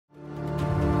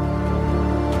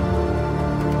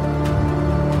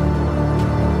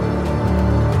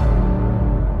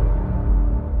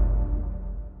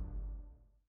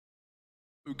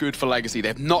good for Legacy.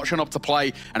 They've not shown up to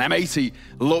play, and M80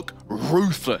 look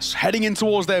ruthless. Heading in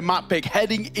towards their map pick,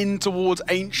 heading in towards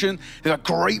Ancient. They've got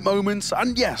great moments,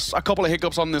 and yes, a couple of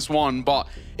hiccups on this one, but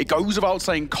it goes without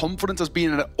saying confidence has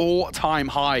been at an all-time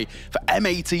high for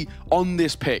M80 on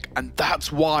this pick, and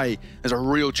that's why there's a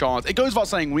real chance. It goes without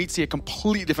saying we need to see a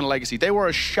completely different Legacy. They were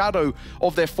a shadow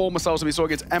of their former selves that we saw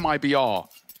against MIBR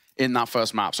in that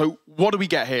first map. So what do we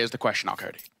get here is the question now,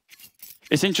 Cody.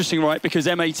 It's interesting, right? Because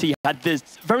M80 had this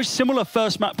very similar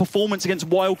first map performance against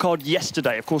Wildcard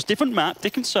yesterday. Of course, different map,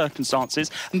 different circumstances,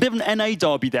 and a bit of an NA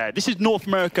derby there. This is North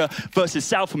America versus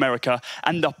South America,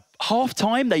 and the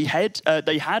half-time they had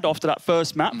after that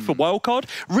first map for Wildcard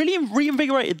really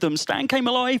reinvigorated them. Stan came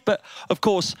alive, but of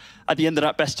course, at the end of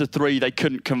that best-of-3, they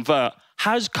couldn't convert.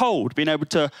 Has Cold been able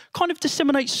to kind of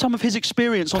disseminate some of his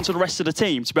experience onto the rest of the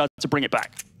team to be able to bring it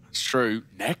back? It's true.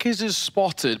 NEKIZ is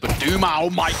spotted, but dumau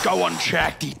might go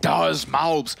unchecked. He does.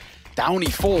 Malbs, down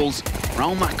he falls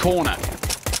around that corner.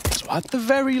 So at the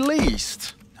very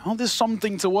least, now there's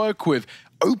something to work with.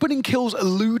 Opening kills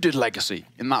eluded Legacy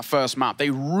in that first map. They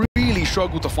really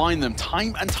struggled to find them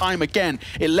time and time again.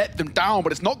 It let them down,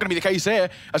 but it's not going to be the case here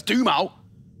as dumau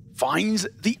finds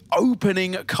the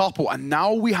opening couple, and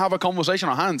now we have a conversation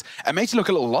on our hands. It makes it look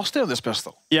a little lost here with this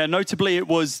pistol. Yeah, notably it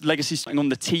was Legacy starting on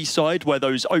the T side, where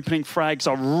those opening frags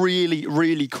are really,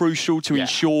 really crucial to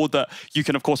ensure that you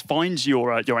can, of course, find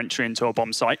your entry into a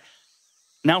bomb site.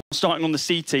 Now starting on the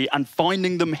CT and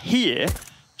finding them here,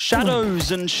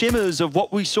 shadows and shimmers of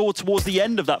what we saw towards the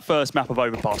end of that first map of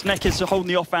Overpass. NEKIZ holding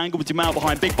the off angle with dumau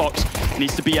behind Big Box. It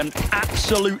needs to be an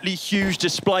absolutely huge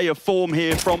display of form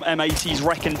here from M80's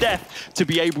Wreck and Def to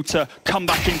be able to come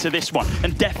back into this one.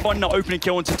 And Def finding that opening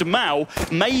kill into dumau,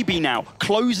 maybe now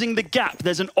closing the gap.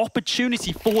 There's an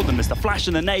opportunity for them as the flash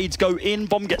and the nades go in.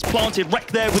 Bomb gets planted. Wreck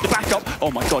there with the backup. Oh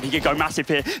my god, he could go massive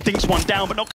here. Thinks one down,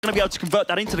 but not going to be able to convert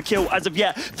that into the kill as of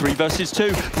yet. 3 versus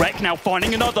 2. Wreck now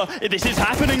finding another. This is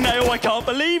happening now. I can't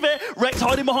believe it. Wreck's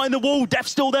hiding behind the wall. Def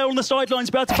still there on the sidelines,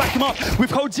 about to back him up with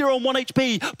Code Zero on 1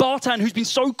 HP. Bartan, who's been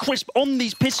so crisp on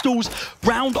these pistols,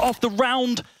 round after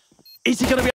round. Is he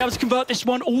going to be able to convert this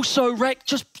one? Also, Wreck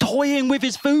just toying with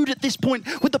his food at this point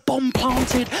with the bomb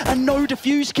planted and no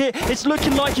defuse kit. It's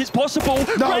looking like it's possible.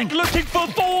 No. Wreck looking for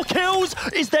 4 kills.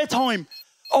 Is there time?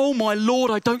 Oh my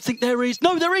lord, I don't think there is.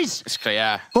 No, there is. It's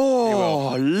clear.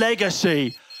 Oh,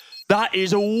 Legacy. That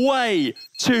is way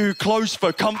too close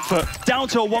for comfort. Down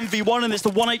to a 1v1, and it's the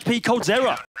 1 HP Cold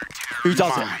Zero. Who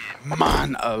does it?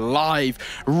 Man alive.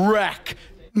 Wreck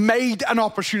made an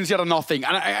opportunity out of nothing.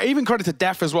 And I even credit to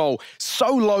Def as well.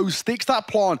 So low, sticks that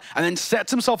plant, and then sets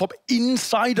himself up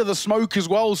inside of the smoke as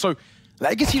well. So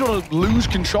Legacy don't lose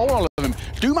control of him.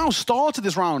 dumau started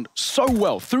this round so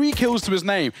well. 3 kills to his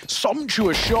name.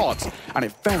 Sumptuous shots. And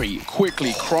it very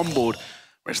quickly crumbled.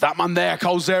 It's that man there,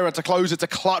 Coldzera, to close it, to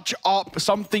clutch up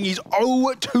something he's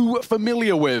too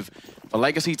familiar with. For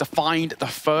Legacy to find the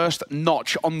first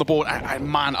notch on the board.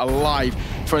 And man alive.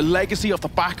 For a Legacy off the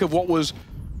back of what was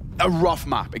a rough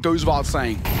map. It goes without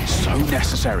saying, so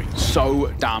necessary.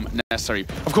 So damn necessary.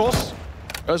 Of course,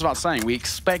 it goes without saying, we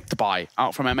expect buy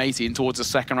out from M80 in towards the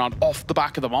second round off the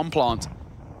back of the bomb plant.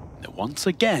 And once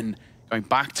again, going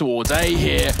back towards A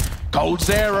here.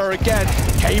 Coldzera again,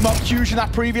 came up huge in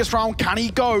that previous round. Can he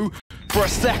go for a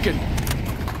second?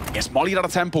 Gets mollied out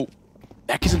of Temple.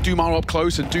 NEKIZ and dumau up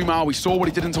close, and dumau, we saw what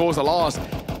he did in towards the last.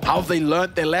 How have they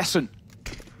learnt their lesson?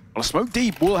 Well, a smoke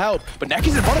deep will help, but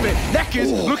NEKIZ in front of it.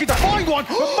 NEKIZ looking to find one,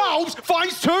 but Malbs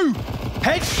finds 2.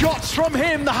 Headshots from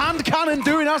him, the hand cannon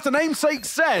doing as the namesake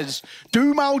says.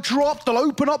 dumau dropped, they'll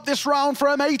open up this round for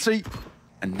M80.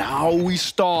 And now we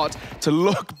start to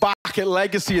look back at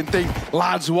Legacy and think,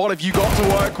 lads, what have you got to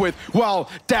work with?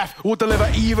 Well, Def will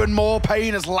deliver even more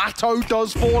pain as Lato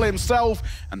does fall himself,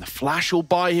 and the flash will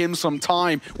buy him some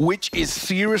time, which is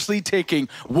seriously ticking.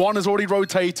 1 has already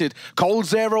rotated.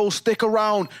 Coldzera will stick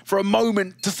around for a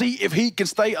moment to see if he can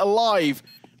stay alive.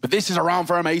 But this is a round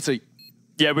for M80.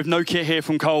 Yeah, with no kit here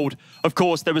from Cold. Of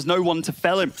course, there was no one to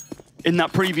fell him in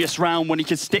that previous round when he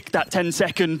could stick that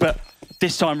 10-second, but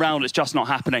this time round, it's just not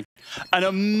happening. An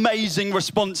amazing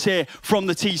response here from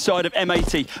the T side of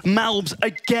M80. Malbs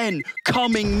again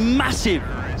coming massive.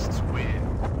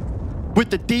 With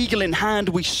the deagle in hand,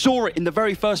 we saw it in the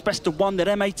very first best of 1 that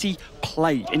M80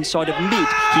 played inside of mid.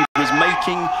 He was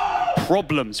making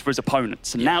problems for his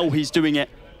opponents, and now he's doing it,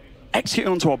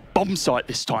 executing onto a bomb site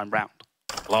this time round.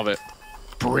 Love it.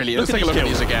 Brilliant. Let's take a look at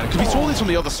these again, because we saw this from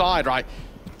the other side, right?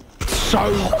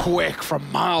 So quick from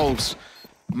Malbs.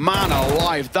 Man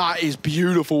alive, that is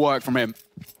beautiful work from him.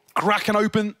 Cracking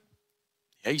open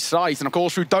the A sight, and of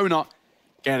course through Donut,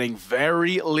 getting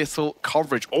very little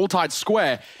coverage, all tied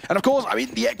square. And of course, I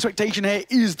mean, the expectation here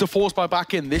is to force by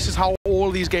back in. This is how all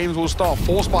of these games will start,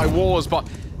 forced by wars, but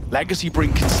Legacy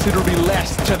bring considerably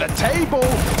less to the table.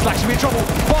 slaxz will be in trouble,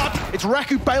 but it's Rek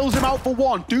who bails him out for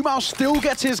one. dumau still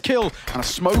gets his kill, and a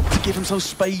smoke to give him some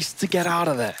space to get out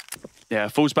of there. Yeah,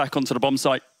 falls back onto the bomb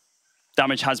site.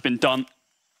 Damage has been done.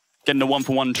 Getting a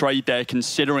 1-for-1 trade there,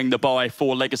 considering the buy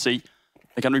for Legacy.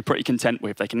 They're going to be pretty content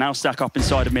with. They can now stack up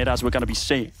inside of mid, as we're going to be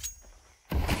seeing.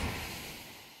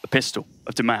 The pistol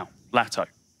of dumau, Lato,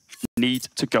 need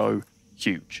to go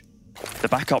huge. The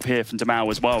backup here from dumau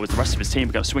as well, as the rest of his team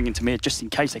are going to swing into mid just in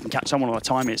case they can catch someone on a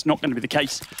timing. It's not going to be the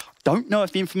case. Don't know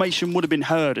if the information would have been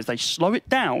heard as they slow it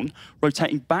down,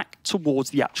 rotating back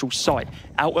towards the actual site.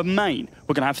 Out of main,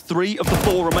 we're going to have 3 of the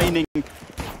 4 remaining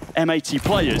M80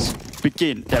 players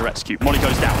begin their execute. Molly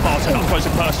goes down, Barton up close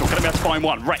and personal, going to be able to find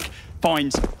one. Rek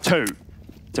finds 2.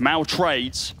 dumau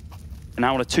trades, and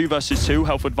now on a 2 versus 2,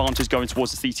 health advantage going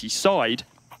towards the CT side.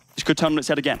 This could turn on its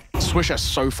head again. Swisher's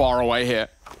so far away here.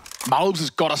 Malbs has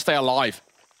got to stay alive.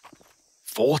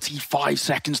 45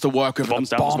 seconds to work with.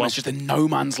 The bomb is just in no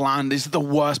man's land. This is the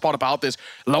worst part about this.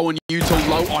 Low on util,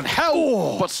 low on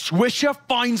health. But Swisher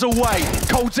finds a way.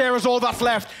 coldzera's all that's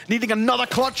left. Needing another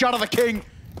clutch out of the king.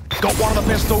 Got one on the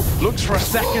pistol. Looks for a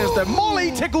second as the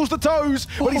molly tickles the toes.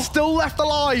 But he's still left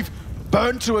alive.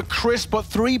 Burnt to a crisp, but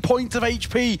 3 points of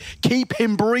HP. Keep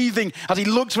him breathing as he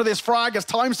looks for this frag as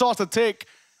time starts to tick.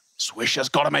 Swisher's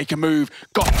got to make a move,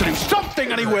 got to do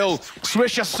something, and he will.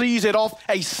 Swisher sees it off,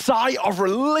 a sigh of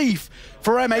relief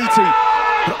for M80.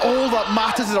 But all that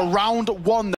matters is a round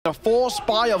 1. The force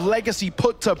buy of Legacy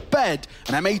put to bed,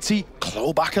 and M80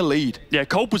 claw back a lead. Yeah,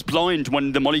 Kolb was blind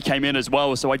when the molly came in as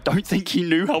well, so I don't think he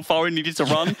knew how far he needed to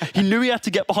run. He knew he had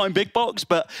to get behind Big Box,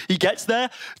 but he gets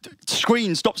there,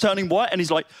 screen stops turning white, and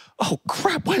he's like, oh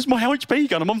crap, where's my HP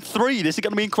gun? I'm on 3, this is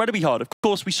going to be incredibly hard. Of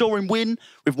course, we saw him win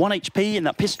with 1 HP in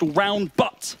that pistol round,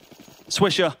 but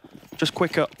Swisher just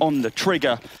quicker on the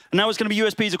trigger. And now it's going to be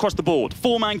USPs across the board.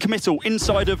 4-man committal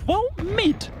inside of, well,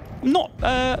 mid. Not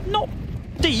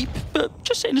deep, but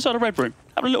just sitting inside a red room.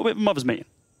 Having a little bit of a mother's meeting.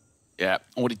 Yeah,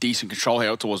 already decent control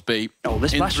here out towards B. Oh,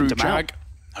 this flash through Jag.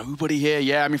 Nobody here,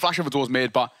 yeah. I mean, flash over towards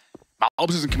mid, but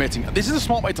Malbs isn't committing. This is a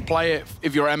smart way to play it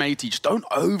if you're M80. Just don't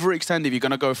overextend if you're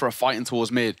going to go for a fight in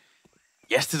towards mid.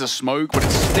 Yes, there's a smoke, but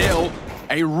it's still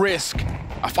a risk.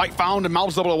 A fight found and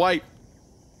Malbs double away.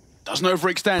 Doesn't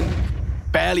overextend.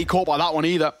 Barely caught by that one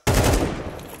either.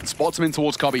 And spots him in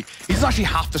towards Cubby. He doesn't actually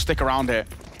have to stick around here.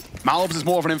 Malbs is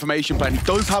more of an information player, and he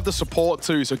does have the support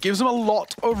too, so it gives him a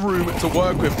lot of room to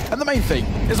work with. And the main thing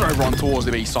is they're overrun towards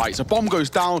the B site. So bomb goes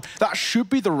down. That should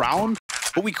be the round,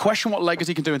 but we question what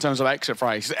Legacy can do in terms of exit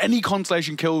frags. Any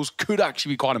constellation kills could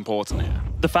actually be quite important here.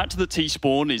 The fact that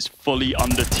T-Spawn is fully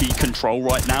under T control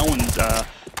right now, and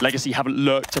Legacy haven't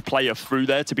lurked a player through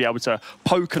there to be able to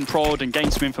poke and prod and gain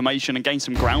some information and gain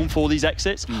some ground for these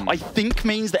exits, I think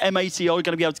means that M80 are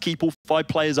going to be able to keep all 5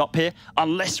 players up here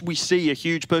unless we see a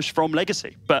huge push from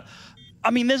Legacy. But,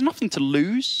 I mean, there's nothing to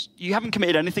lose. You haven't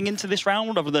committed anything into this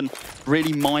round other than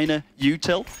really minor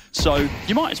util, so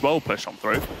you might as well push on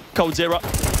through. coldzera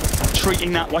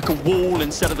treating that like a wall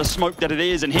instead of the smoke that it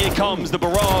is, and here comes the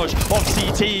barrage of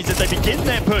CTs as they begin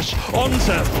their push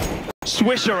onto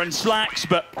Swisher and slaxz,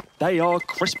 but they are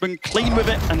crisp and clean with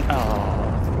it, and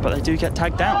but they do get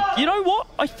tagged down. You know what?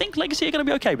 I think Legacy are going to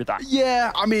be okay with that.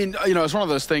 Yeah, I mean, you know, it's one of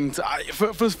those things.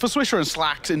 For Swisher and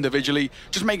slaxz individually,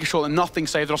 just making sure that nothing's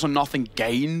saved, there's also nothing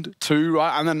gained too,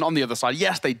 right? And then on the other side,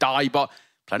 yes, they die, but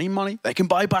plenty of money. They can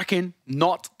buy back in.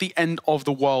 Not the end of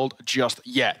the world just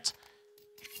yet.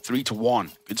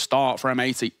 3-1. Good start for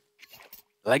M80.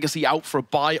 Legacy out for a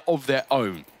buy of their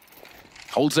own.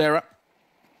 coldzera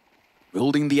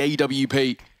building the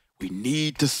AWP. We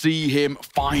need to see him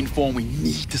find form. We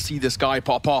need to see this guy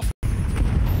pop off.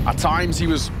 At times, he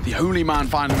was the only man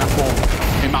finding that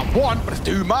form in map 1, but it's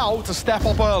dumau to step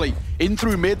up early. In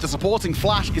through mid, the supporting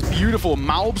flash is beautiful.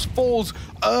 Malbs falls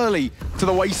early to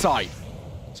the wayside.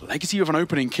 So Legacy with an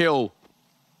opening kill.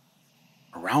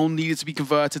 A round needed to be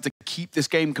converted to keep this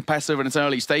game competitive in its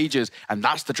early stages, and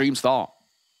that's the dream start.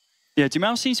 Yeah,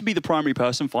 dumau seems to be the primary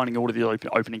person finding all of the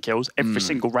opening kills. Every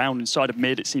single round inside of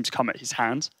mid, it seems to come at his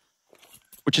hands,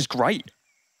 which is great.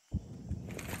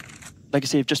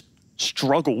 Legacy have just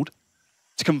struggled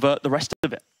to convert the rest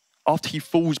of it. After he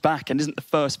falls back and isn't the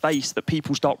first face that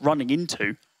people start running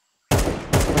into,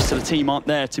 the rest of the team aren't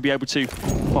there to be able to,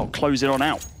 well, close it on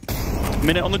out.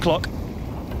 Minute on the clock.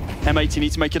 M80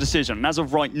 need to make a decision. And as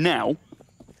of right now,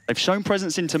 they've shown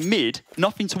presence into mid,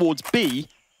 nothing towards B,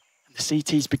 and the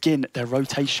CTs begin their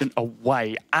rotation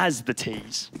away as the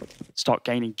Ts start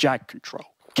gaining Jag control,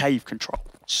 cave control.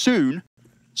 soon,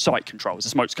 site control as the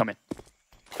smokes come in.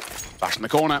 Back in the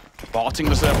corner, Barton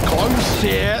gonna serve close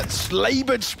here,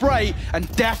 labored spray, and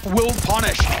Def will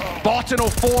punish. Barton will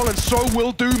fall, and so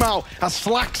will dumau, as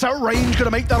slaxz out range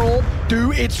gonna make that orb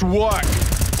do its work.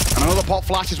 And another pop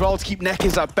flash as well to keep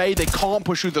NEKIZ at bay. They can't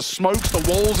push through the smokes, the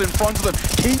walls in front of them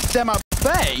keep them at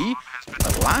bay.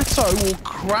 But Lato will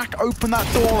crack open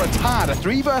that door a tad, a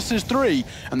 3 versus 3,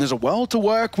 and there's a world to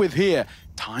work with here.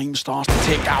 Time starts to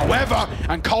tick, however,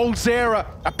 and coldzera,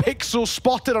 a pixel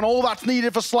spotted on all that's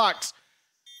needed for slaxz.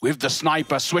 With the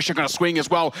sniper, Swisher gonna swing as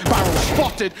well. Barrel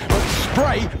spotted, but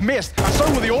spray missed, and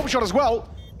so will the orb shot as well.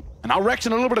 And now Rex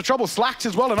in a little bit of trouble. slaxz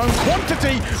as well, an own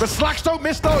quantity, but slaxz don't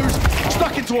miss those.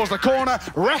 Stuck in towards the corner,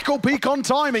 Rek will peak on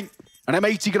timing. And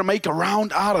M80 gonna make a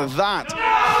round out of that.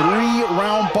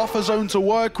 3-round buffer zone to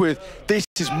work with. This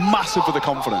is massive for the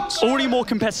confidence. Already more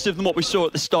competitive than what we saw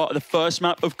at the start of the first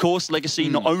map, of course. Legacy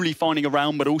not only finding a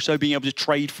round, but also being able to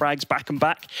trade frags back and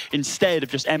back instead of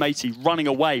just M80 running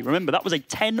away. Remember, that was a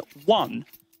 10-1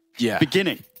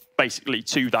 beginning, basically,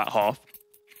 to that half.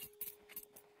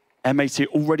 M80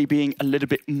 already being a little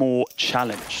bit more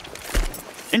challenged.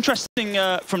 Interesting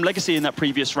from Legacy in that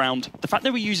previous round, the fact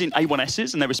they were using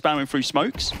A1Ss and they were spamming through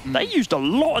smokes, they used a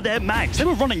lot of their mags. They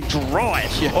were running dry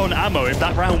on ammo if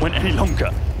that round went any longer.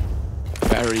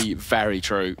 Very, very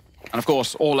true. And of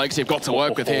course, all Legacy have got to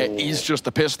work with here is just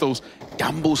the pistols.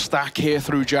 Gamble stack here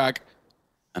through Jag.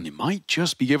 And they might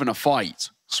just be given a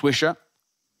fight. Swisher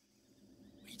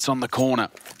meets on the corner.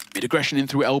 Mid-aggression in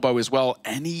through elbow as well.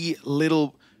 Any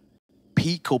little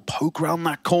peek or poke around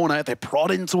that corner, they're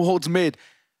prodding towards mid.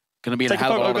 Going to be in a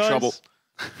hell of a lot of trouble.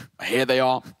 Here they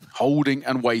are, holding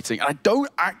and waiting. And I don't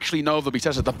actually know if they'll be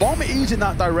tested. The bomb is in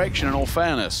that direction, in all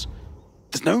fairness.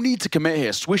 There's no need to commit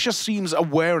here. Swisher seems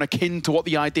aware and akin to what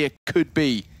the idea could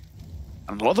be.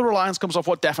 And a lot of the reliance comes off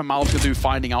what Def and Mal's going to do,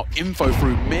 finding out info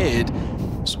through mid.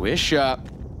 Swisher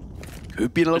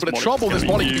could be in a little bit of trouble. This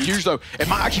molly could be huge, though. It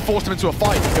might actually force him into a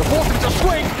fight. It'll force him into a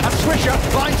swing, and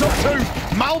Swisher lines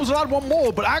up 2. Mal's will add 1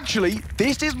 more, but actually,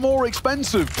 this is more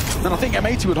expensive than I think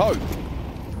M80 would hope.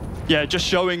 Yeah, just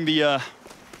showing the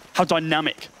how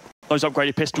dynamic those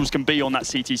upgraded pistols can be on that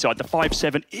CT side. The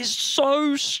 5.7 is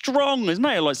so strong, as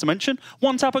Nail likes to mention.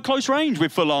 1 tap at close range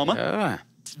with full armor. Yeah.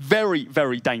 It's very,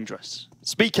 very dangerous.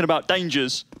 Speaking about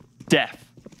dangers, Def.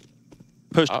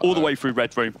 Pushed all the way through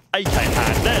red room. AK in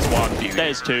hand. There's 1.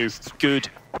 There's 2.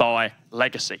 Goodbye,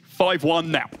 Legacy. 5-1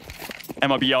 now.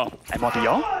 MIBR.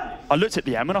 MIBR? I looked at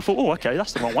the M and I thought, oh, okay,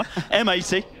 that's the wrong one.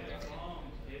 M80.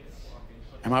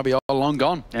 MIBR long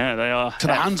gone. Yeah, they are. To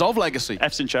the hands of Legacy.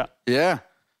 F's in chat. Yeah.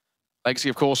 Legacy,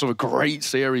 of course, of a great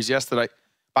series yesterday.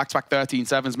 Back-to-back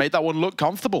 13-7s. Made that one look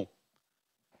comfortable.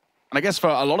 And I guess for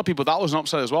a lot of people, that was an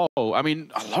upset as well. I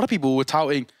mean, a lot of people were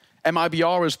touting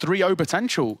MIBR as 3-0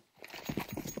 potential.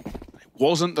 It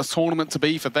wasn't the tournament to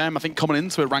be for them. I think coming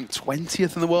into it, ranked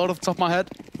 20th in the world off the top of my head.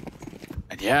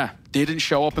 And yeah, didn't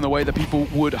show up in the way that people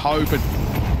would hope. And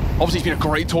obviously, it's been a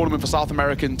great tournament for South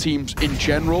American teams in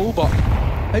general, but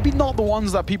maybe not the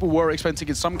ones that people were expecting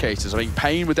in some cases. I mean,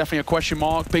 Pain were definitely a question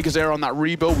mark. BESTIA on that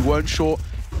rebuild, we weren't sure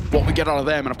what we get out of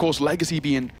them. And of course, Legacy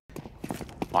being,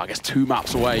 well, I guess 2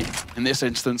 maps away, in this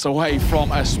instance, away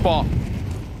from a spot.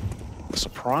 A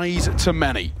surprise to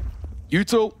many.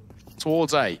 Util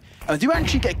towards A. And they do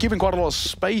actually get given quite a lot of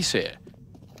space here.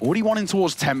 Already wanting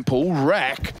towards Temple.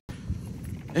 Rek.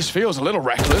 This feels a little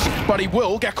reckless, but he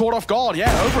will get caught off guard.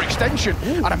 Yeah, overextension.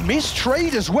 And a missed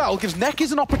trade as well gives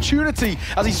NEKIZ an opportunity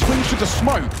as he swings through the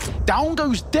smoke. Down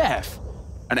goes Def.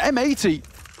 And M80,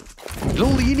 a little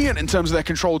lenient in terms of their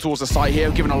control towards the site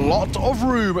here, giving a lot of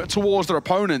room towards their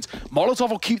opponent. Molotov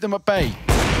will keep them at bay.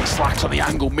 slaxz on the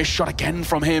angle, missed shot again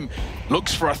from him.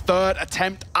 Looks for a 3rd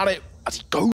attempt at it as he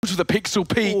goes with the pixel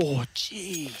peek. Oh,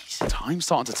 jeez. Time's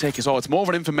starting to tick as well. It's more of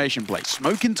an information play.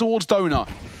 Smoking towards Donut,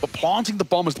 but planting the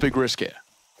bomb is the big risk here.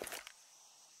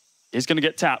 He's going to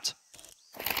get tapped.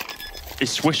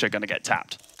 Is Swisher going to get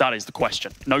tapped? That is the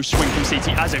question. No swing from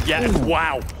CT as of yet.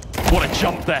 Wow. What a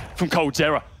jump there from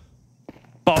coldzera.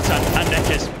 Bartan and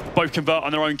NEKIZ both convert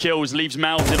on their own kills. Leaves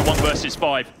Mouths in a 1 versus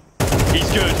 5. He's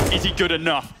good. Is he good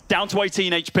enough? Down to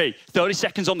 18 HP. 30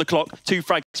 seconds on the clock. 2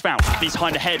 frags found. He's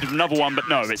behind ahead of another one, but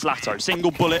no, it's Lato.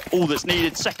 Single bullet, all that's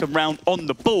needed. 2nd round on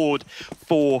the board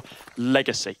for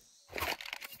Legacy.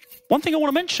 One thing I want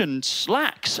to mention,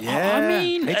 slaxz. Yeah, I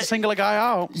mean, hate to single a guy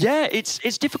out. Yeah,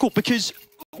 it's difficult because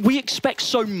we expect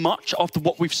so much after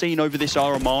what we've seen over this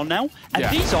RMR now, and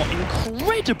these are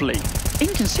incredibly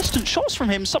inconsistent shots from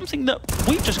him, something that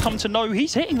we've just come to know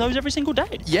he's hitting those every single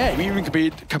day. Yeah, even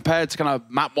compared to kind of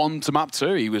map 1 to map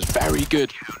 2, he was very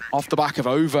good off the back of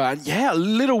over. And yeah, a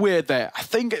little weird there. I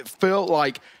think it felt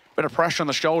like Bit of pressure on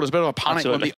the shoulders, a bit of a panic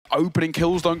when the opening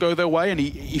kills don't go their way, and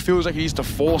he feels like he needs to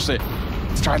force it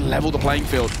to try and level the playing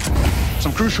field.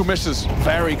 Some crucial misses,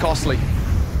 very costly.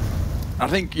 I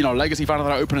think, you know, Legacy finding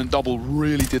that opening double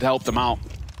really did help them out.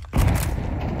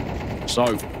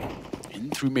 So, in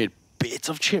through mid, bit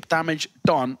of chip damage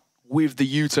done with the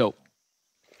util.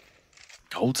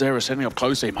 coldzera setting up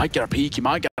closer, he might get a peek, he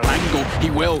might get an angle, he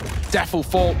will. Def will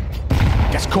fall,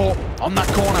 gets caught on that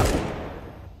corner.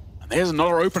 And there's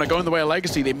another opener going the way of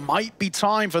Legacy. There might be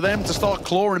time for them to start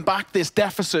clawing back this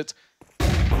deficit.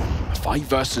 5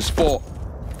 versus 4.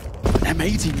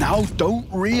 M80 now don't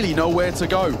really know where to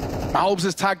go. Malbs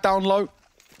is tagged down low.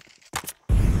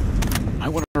 I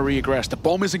want to reaggress. The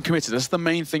bomb isn't committed. That's the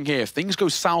main thing here. If things go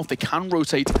south, they can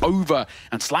rotate over.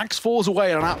 And slaxz falls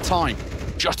away at an apt time.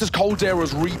 Just as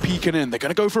coldzera's re-peeking in. They're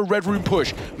going to go for a red room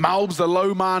push. Malbs, the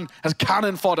low man, has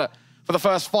cannon fodder for the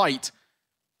first fight.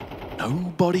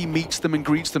 Nobody meets them and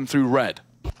greets them through red.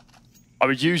 I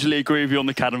would usually agree with you on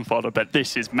the cannon fodder, but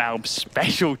this is Malb's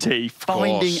specialty.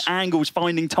 Finding angles,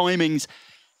 finding timings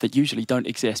that usually don't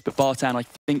exist. But Bartan, I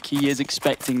think he is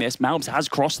expecting this. Malbs has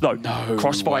crossed though. No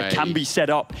Crossfire way. can be set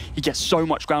up. He gets so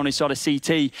much ground inside of CT,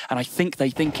 and I think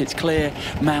they think it's clear.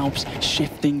 Malbs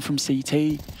shifting from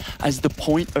CT as the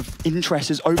point of interest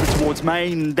is over towards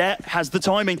main. There has the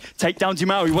timing. Take down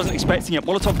dumau, he wasn't expecting it.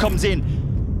 Molotov comes in.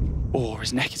 Or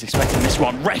is NEKIZ expecting this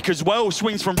one? Wreck as well,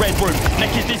 swings from red room.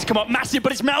 NEKIZ needs to come up massive,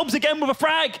 but it's Malbs again with a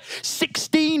frag.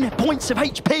 16 points of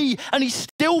HP, and he's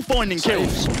still finding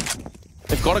kills.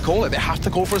 They've got to call it. They have to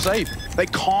call for a save. They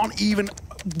can't even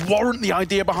warrant the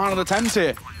idea behind an attempt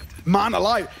here. Man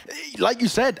alive. Like you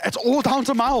said, it's all down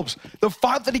to Malbs. The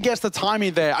fact that he gets the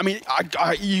timing there, I mean,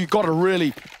 you got to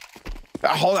really...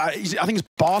 I think it's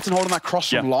Barton holding that cross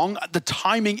from long. The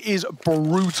timing is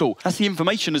brutal. That's the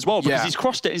information as well, because he's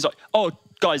crossed it and he's like, oh,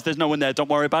 guys, there's no one there, don't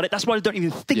worry about it. That's why I don't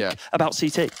even think about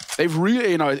CT. They've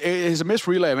really, you know, it is a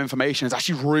misrelay of information. It's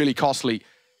actually really costly.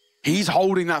 He's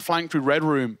holding that flank through red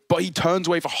room, but he turns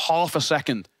away for half a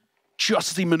second,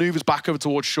 just as he maneuvers back over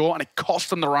towards short, and it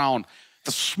costs him the round.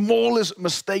 The smallest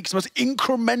mistakes, the most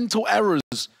incremental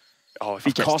errors. Oh, if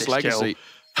he gets this Legacy.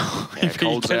 If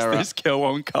he gets this kill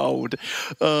on cold.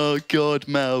 Oh, God,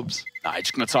 Malbs. Nah, he's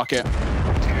just going to tuck it.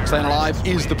 Staying alive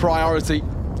is the priority.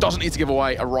 Doesn't need to give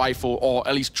away a rifle or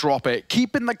at least drop it.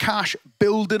 Keeping the cash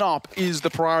building up is the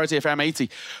priority of M80.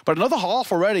 But another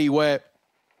half already where,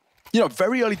 you know,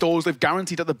 very early doors, they've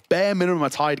guaranteed at the bare minimum a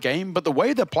tied game. But the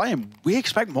way they're playing, we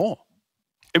expect more.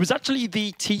 It was actually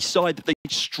the T side that they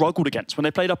struggled against when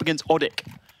they played up against ODDIK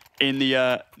in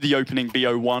the opening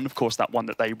BO1, of course, that one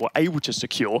that they were able to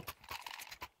secure.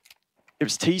 It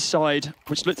was T side,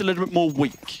 which looked a little bit more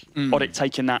weak. ODDIK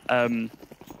taking that,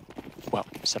 well,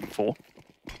 7-4.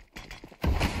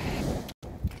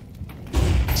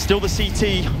 Still the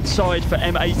CT side for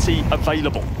M80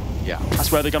 available. Yeah.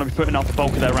 That's where they're going to be putting out the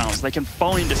bulk of their rounds. They can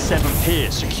find a 7th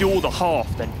here, secure the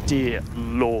half, then dear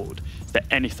Lord, is there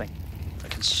anything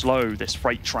that can slow this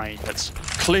freight train that's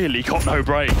clearly got no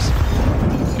brakes?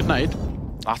 Good nade.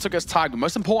 After gets tagged, but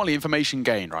most importantly, information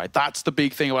gain, right? That's the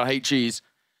big thing about HGs.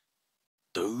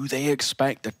 Do they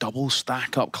expect a double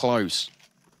stack up close?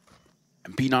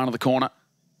 And B9 on the corner.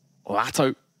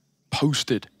 Lato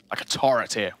posted like a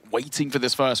turret here, waiting for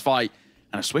this first fight.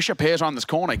 And if Swish appears around this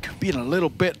corner, it could be in a little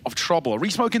bit of trouble.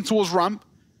 Resmoking towards ramp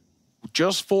will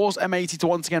just force M80 to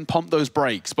once again pump those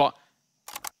brakes, but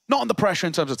not under pressure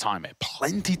in terms of time here.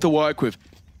 Plenty to work with.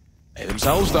 They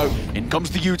themselves, though, in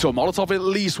comes the Util. Molotov at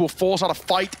least will force out a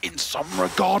fight in some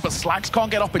regard, but slaxz can't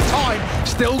get up in time.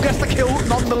 Still gets the kill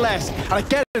nonetheless. And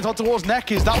again, it's on towards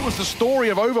NEKIZ. That was the story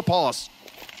of Overpass.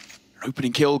 An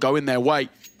opening kill going their way.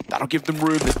 That'll give them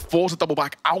room. They force a double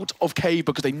back out of cave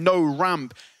because they know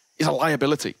ramp is a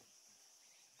liability.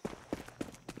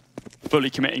 Fully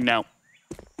committing now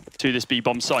to this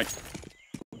B-bomb site.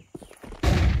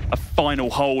 A final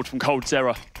hold from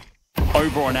coldzera.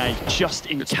 Over on A, just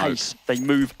in case they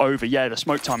move over. Yeah, the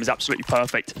smoke time is absolutely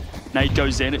perfect. Nade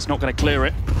goes in, it's not going to clear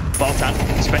it.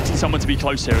 Bartan expecting someone to be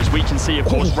close here. As we can see, of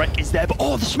course, Wreck is there, but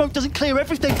the smoke doesn't clear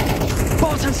everything.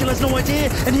 Bartan still has no idea,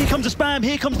 and here comes the spam,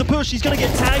 here comes the push. He's going to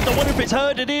get tagged. I wonder if it's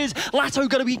heard. It is. Lato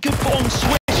going to be good for on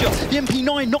Swisher. The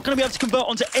MP9 not going to be able to convert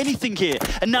onto anything here.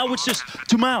 And now it's just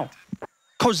dumau,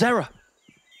 coldzera.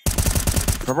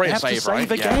 Probably a save, right?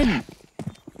 Again. Yeah.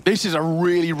 This is a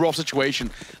really rough situation.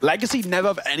 Legacy never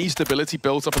have any stability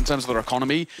built up in terms of their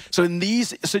economy. So in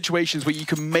these situations where you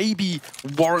can maybe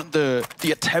warrant the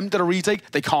attempt at a retake,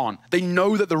 they can't. They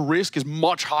know that the risk is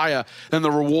much higher than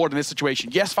the reward in this situation.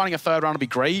 Yes, finding a third round would be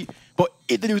great, but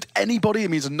if they do with anybody,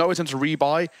 it means no attempt to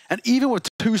rebuy. And even with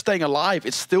 2 staying alive,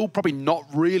 it's still probably not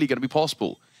really going to be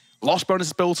possible. Lost bonus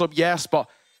is built up, yes, but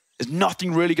there's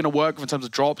nothing really going to work in terms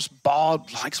of drops. Bard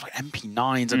likes like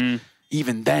MP9s, and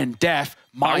even then, Def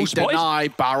might deny.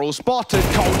 Barrel spotted.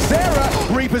 Coldzera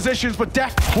repositions, but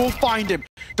Def will find him.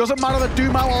 Doesn't matter that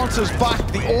dumau answers back.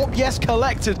 The orb, yes,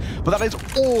 collected, but that is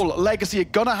all Legacy are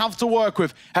going to have to work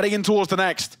with heading in towards the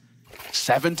next.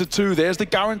 7-2, there's the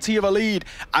guarantee of a lead.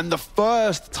 And the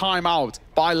first time out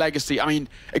by Legacy, I mean,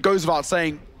 it goes without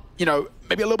saying, you know,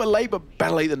 maybe a little bit late, but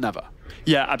better late than never.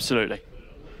 Yeah, absolutely.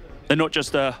 They're not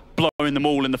just blowing them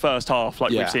all in the first half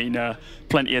like we've seen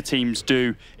plenty of teams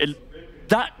do.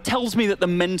 That tells me that the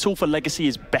mental for Legacy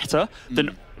is better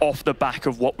than off the back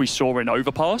of what we saw in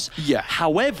Overpass. Yeah.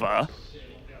 However,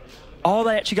 are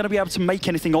they actually going to be able to make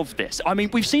anything of this? I mean,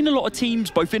 we've seen a lot of teams,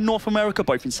 both in North America,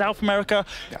 both in South America,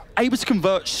 able to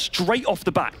convert straight off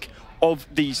the back of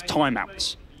these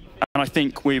timeouts. And I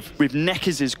think with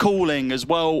NEKIZ's calling as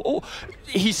well,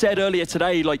 he said earlier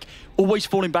today, like, always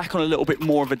falling back on a little bit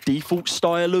more of a default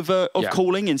style of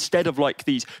calling instead of like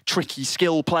these tricky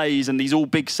skill plays and these all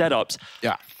big setups.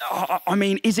 Yeah. I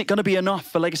mean, is it going to be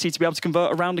enough for Legacy to be able to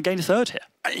convert around and gain a third here?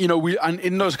 You know, and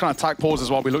in those kind of attack pauses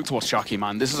as well, we look towards Chucky,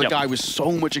 man. This is a guy with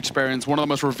so much experience, one of the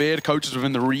most revered coaches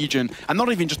within the region, and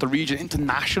not even just the region,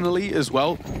 internationally as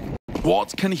well.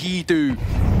 What can he do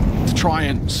to try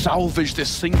and salvage this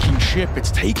sinking ship?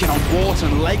 It's taken on water,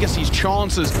 and Legacy's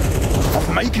chances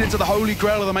of making it to the Holy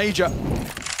Grail of the Major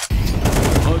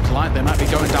look like they might be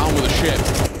going down with a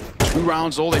ship. 2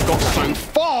 rounds, all they've got so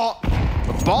far.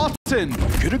 But Barton,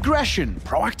 good aggression,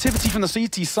 proactivity from the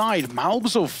CT side.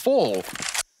 Malbs will fall.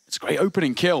 It's a great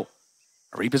opening kill.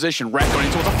 A reposition, Rek going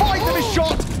towards a fight, and his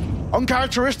shot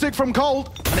uncharacteristic from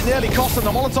Cold, and it nearly cost him.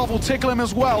 The Molotov will tickle him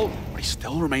as well, but he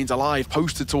still remains alive,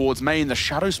 posted towards main. The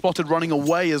Shadow spotted running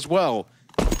away as well.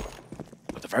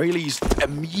 At the very least,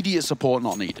 immediate support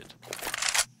not needed.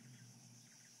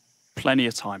 Plenty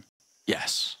of time.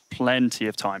 Yes. Plenty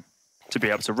of time to be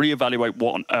able to reevaluate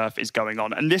what on earth is going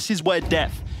on. And this is where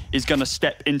Def is going to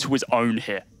step into his own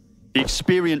here. The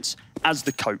experience as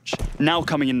the coach, now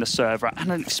coming in the server,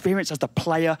 and an experience as the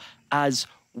player as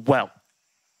well.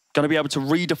 Going to be able to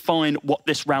redefine what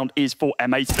this round is for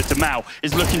M80, but dumau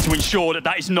is looking to ensure that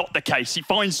that is not the case. He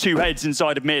finds 2 heads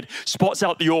inside of mid, spots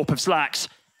out the AWP of slaxz,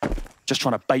 just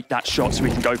trying to bait that shot so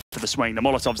he can go for the swing. The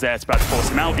Molotov's there to be able to force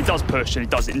him out. He does push, and he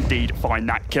does indeed find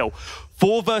that kill.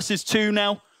 4 versus 2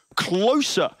 now,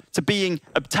 closer to being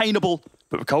obtainable,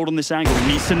 but with Cold on this angle,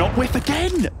 he needs to not whiff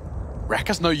again. Rek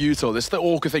has no util. This is the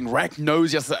awkward thing. Rek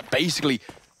knows he has to basically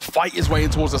fight his way in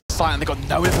towards the site, and they've got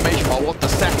no information about what the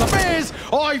setup is.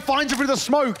 Oh, he finds it through the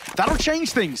smoke. That'll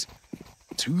change things.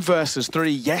 2 versus 3.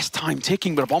 Yes, time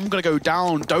ticking, but a bomb going to go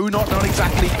down. Donut not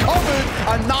exactly covered,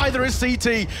 and neither is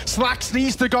CT. slaxz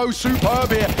needs to go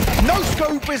superb here. No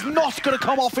scope is not going to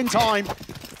come off in time.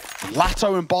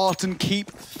 Lato and Barton keep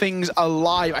things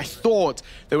alive. I thought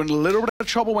they were in a little bit of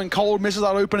trouble when Cold misses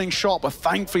that opening shot, but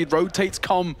thankfully rotates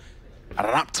come at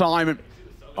an apt time. And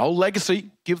well, Legacy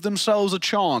give themselves a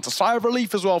chance. A sigh of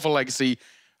relief as well for Legacy.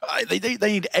 They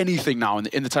need anything now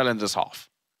in the tail end of this half.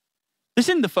 This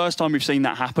isn't the first time we've seen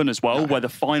that happen as well, where the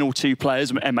final 2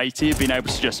 players of M80 have been able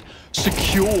to just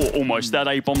secure almost that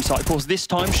A-bomb site. Of course, this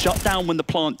time shut down when the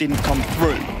plant didn't come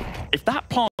through. If that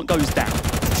plant goes down,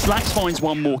 slaxz finds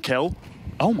 1 more kill.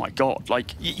 Oh my God,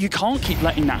 like, you can't keep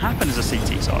letting that happen as a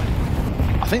CT side.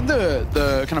 I think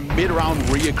the kind of mid-round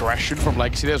re-aggression from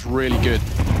Legacy there's really good.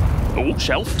 Oh,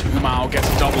 shelf. dumau gets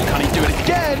a double. Can he do it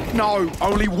again? No,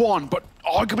 only 1, but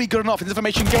arguably good enough.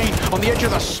 Information gain on the edge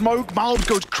of the smoke. Malbs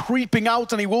goes creeping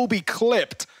out, and he will be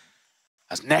clipped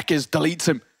as NEKIZ deletes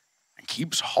him and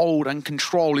keeps hold and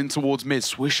control in towards mid.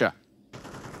 Swisher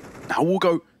now will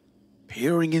go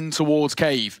peering in towards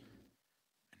cave.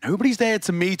 Nobody's there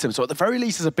to meet him, so at the very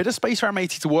least, there's a bit of space for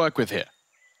M80 to work with here.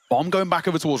 Bomb going back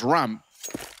over towards ramp.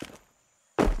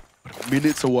 But a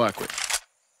minute to work with.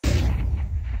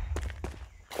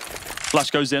 Flash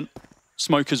goes in.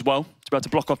 Smoke as well, to be able to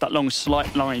block off that long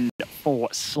slight line for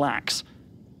slaxz.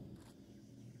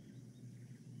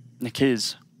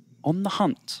 NEKIZ on the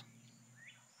hunt.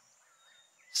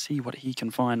 See what he can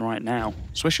find right now.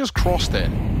 Swisher's crossed it,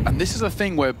 and this is a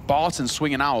thing where Barton's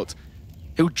swinging out.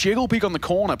 He'll jiggle peek on the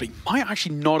corner, but he might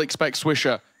actually not expect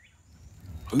Swisher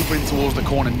over in towards the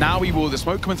corner. Now he will. The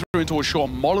smoke coming through into a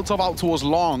short. Molotov out towards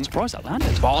long. Surprised that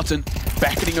landed. Barton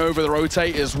beckoning over the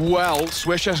rotate as well.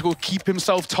 Swisher will keep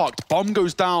himself tucked. Bomb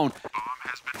goes down.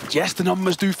 Yes, the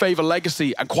numbers do favor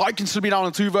Legacy, and quite considerably down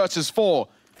on 2 versus 4.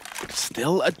 But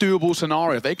still a doable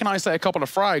scenario. If they can isolate a couple of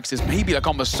frags, there's maybe a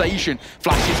conversation.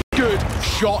 Flash is good.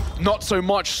 Shot, not so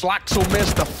much. slaxz will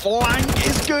miss. The flank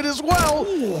is good as well.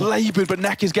 Laboured, but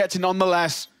NEKIZ gets it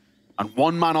nonetheless. And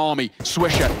one-man army,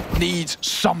 Swisher needs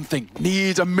something,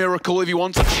 needs a miracle if he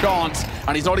wants a chance,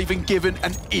 and he's not even given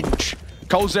an inch.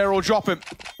 coldzera will drop him,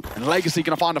 and Legacy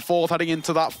gonna find a fourth heading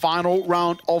into that final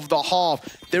round of the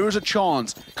half. There is a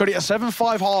chance. Could he a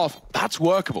 7-5 half? That's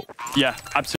workable. Yeah,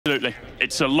 absolutely.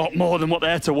 It's a lot more than what they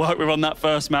had to work with on that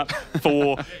first map,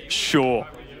 for sure.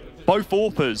 Both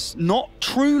AWPers not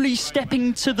truly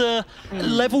stepping to the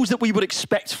levels that we would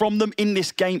expect from them in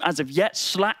this game as of yet.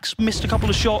 slaxz missed a couple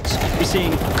of shots. We're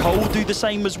seeing Cole do the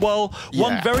same as well. Yeah.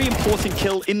 One very important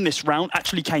kill in this round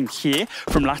actually came here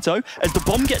from latto. As the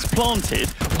bomb gets planted,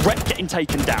 Rek getting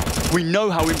taken down. We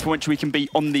know how influential he can be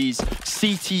on these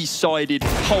CT-sided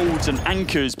holds and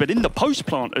anchors, but in the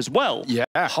post-plant as well,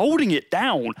 holding it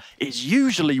down is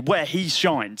usually where he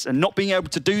shines. And not being able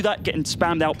to do that, getting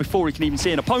spammed out before he can even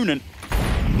see an opponent,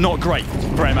 not great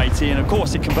for M80, and of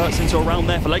course it converts into a round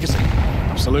there for Legacy.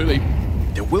 Absolutely.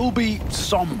 There will be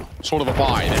some sort of a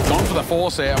buy. They've gone for the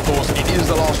force here, of course. It is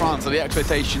the last round, so the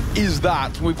expectation is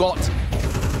that. We've got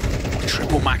a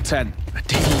triple MAC-10, a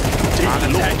D,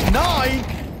 and a Tech 9.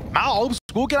 Malbs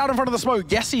will get out in front of the smoke.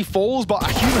 Yes, he falls, but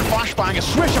a human flashbang. A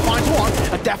Swisher finds one.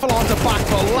 A Defilante back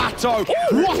for latto.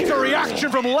 What a reaction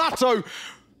from latto.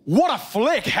 What a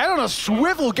flick, head on a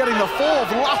swivel getting the fourth.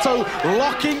 latto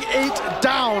locking it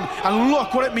down. And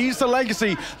look what it means to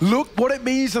Legacy. Look what it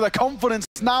means to the confidence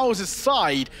now as his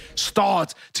side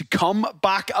starts to come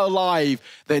back alive.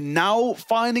 They're now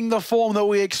finding the form that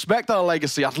we expect out of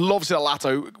Legacy. I'd love to see that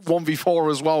latto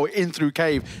 1v4 as well in through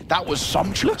cave. That was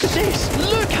sumptuous. Look at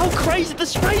this. Look how crazy the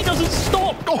spray doesn't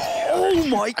stop. Oh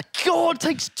my God,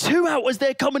 takes two out as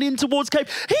they're coming in towards cave.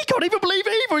 He can't even believe it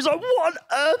either. He's like, what on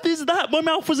earth is that? My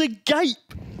mouth was agape.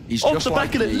 He's off just the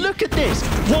back like of it. Look at this.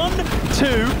 1, 2.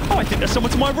 Oh, I think there's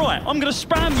someone to my right. I'm going to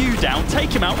spam you down, take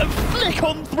him out, and flick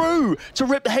on through to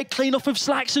rip the head clean off of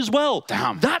slaxz as well.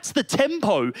 Damn. That's the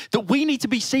tempo that we need to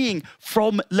be seeing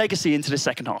from Legacy into the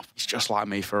second half. He's just like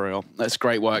me, for real. That's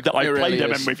great work. That I played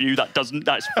MM with you.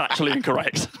 That's factually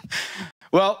incorrect.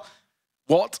 Well,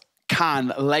 what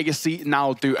can Legacy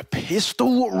now do? A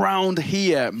pistol round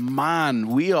here. Man,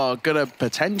 we are going to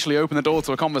potentially open the door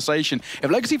to a conversation. If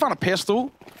Legacy found a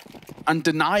pistol and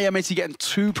deny M80 getting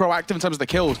too proactive in terms of the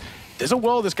kills, there's a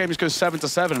world this game just goes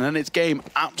 7-7 and then it's game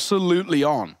absolutely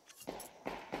on.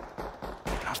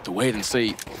 Have to wait and see.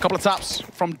 A couple of taps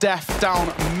from Def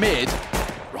down mid.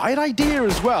 Right idea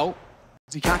as well.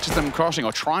 As he catches them crossing,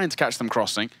 or trying to catch them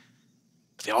crossing.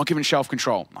 But they are given shelf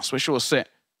control. Now Swisher will sit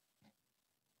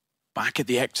back at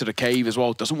the X to the cave as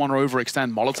well. Doesn't want to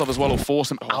overextend. Molotov as well will force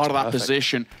him out of that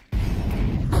position.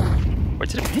 Wait,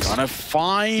 did it miss? Gonna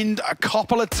find a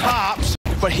couple of taps,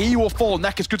 but he will fall.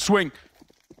 NEKIZ good swing.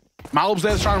 Malbs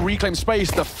there to try and reclaim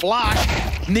space. The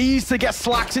flash needs to get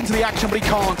slaxz into the action, but he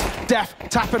can't. Def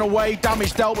tapping away,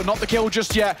 damage dealt, but not the kill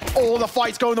just yet. All the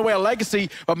fights going the way of Legacy,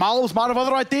 but Malbs might have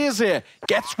other ideas here.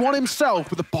 Gets one himself,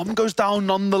 but the bomb goes down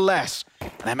nonetheless.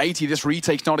 And M80, this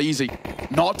retake's not easy.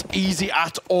 Not easy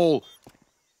at all.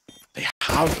 They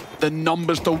have the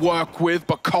numbers to work with,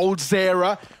 but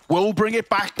coldzera will bring it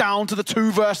back down to the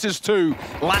 2 versus 2.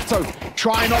 latto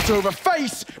trying not to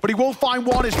overface, but he will find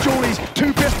one. It's Julie's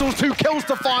 2 pistols, 2 kills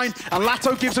to find, and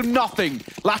latto gives him nothing.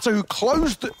 latto, who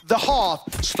closed the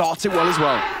hearth, starts it well as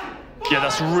well. Yeah,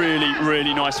 that's really,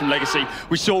 really nice from Legacy.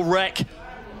 We saw Rek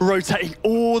rotating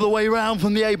all the way around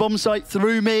from the A-bomb site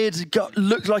through mid.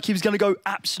 Looked like he was going to go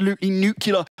absolutely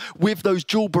nuclear with those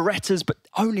dual Berettas, but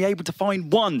only able to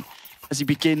find one as he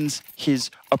begins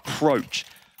his approach.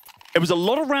 It was a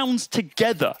lot of rounds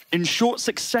together in short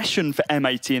succession for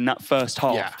M80 in that first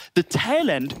half. Yeah. The tail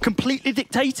end completely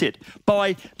dictated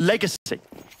by Legacy.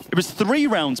 It was 3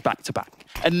 rounds back-to-back.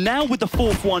 And now with the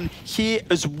 4th one here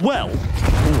as well.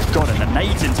 Oh, God, and the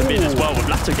nades into mid as well with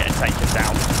latto getting taken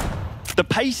down. The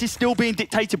pace is still being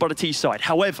dictated by the T side.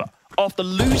 However, after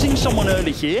losing someone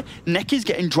early here, NEKIZ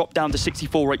getting dropped down to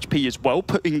 64 HP as well,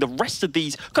 putting the rest of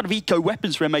these kind of eco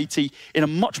weapons for M80 in a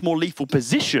much more lethal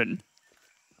position.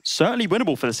 Certainly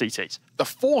winnable for the CTs. The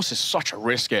force is such a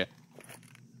risk here.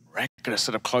 Rek gonna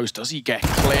sit up close. Does he get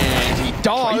cleared? He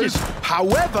does.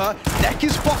 However,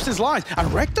 NEKIZ buffs his lines,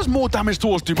 and Rek does more damage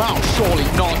towards dumau. Surely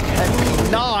not.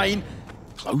 MP9.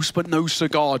 Close but no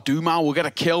cigar. dumau will get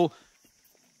a kill.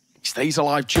 He stays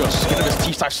alive just. Skin of his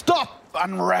teeth dive. Stop!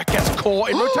 And Rek gets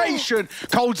caught in rotation.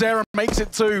 coldzera makes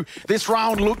it 2. This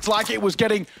round looked like it was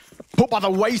getting put by the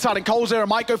wayside, and coldzera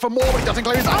might go for more, but he doesn't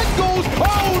clear his angles.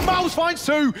 Oh, Mouse finds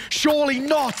 2. Surely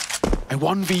not. A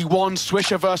 1v1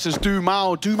 Swisher versus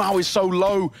dumau. dumau is so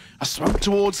low. A smoke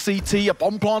towards CT, a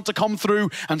bomb plant to come through,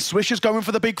 and Swisher's going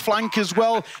for the big flank as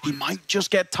well. He might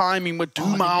just get timing with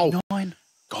dumau.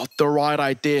 got the right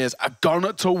ideas, a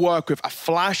gun to work with, a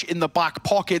flash in the back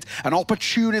pocket, an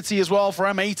opportunity as well for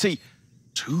M80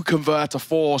 to convert to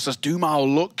force as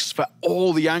dumau looks for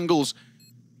all the angles.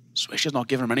 Swisher's not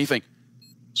giving him anything.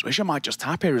 Swisher might just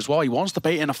tap here as well. He wants to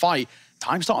bait in a fight.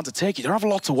 Time's starting to tick. You don't have a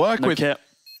lot to work with. Kit.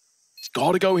 He's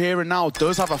got to go here and now.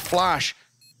 Does have a flash.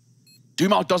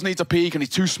 dumau does need to peek, and he's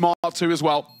too smart to as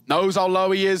well. Knows how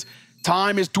low he is.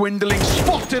 Time is dwindling.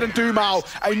 Spotted, and dumau,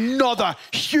 another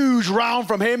huge round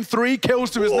from him. 3 kills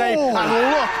to his name.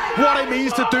 And look what it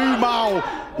means to dumau.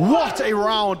 What a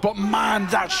round. But man,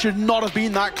 that should not have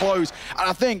been that close. And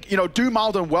I think, you know,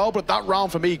 dumau done well, but that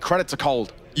round for me, credit to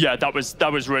Cold. Yeah, that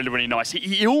was really, really nice.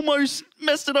 He almost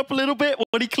messed it up a little bit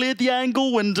when he cleared the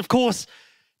angle, and of course,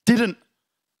 didn't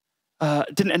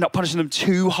end up punishing them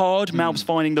too hard. MIBR's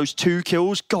finding those 2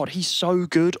 kills. God, he's so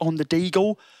good on the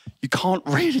deagle. You can't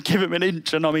really give him an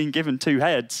inch, and I mean, give him 2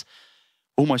 heads.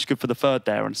 Almost good for the 3rd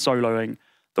there and soloing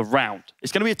the round.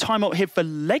 It's going to be a timeout here for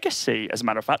Legacy, as a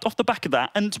matter of fact, off the back of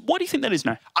that. And why do you think that is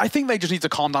now? I think they just need to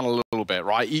calm down a little bit,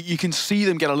 right? You can see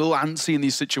them get a little antsy in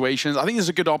these situations. I think there's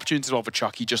a good opportunity as well for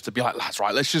Chucky just to be like, lads,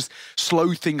 right, let's just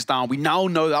slow things down. We now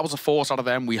know that was a force out of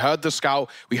them. We heard the scout,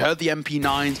 we heard the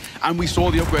MP9s, and we saw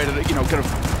the upgraded, you know, kind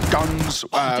of guns.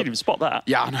 I didn't even spot that.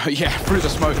 Yeah, I know, yeah, through the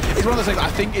smoke. It's one of those things I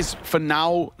think is, for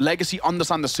now, Legacy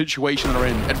understand the situation they're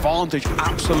in. Advantage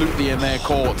absolutely in their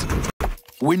court.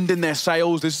 Wind in their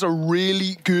sails. This is a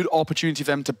really good opportunity for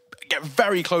them to get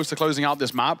very close to closing out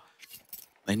this map.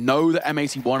 They know that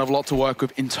M80 won't have a lot to work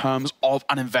with in terms of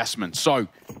an investment. So,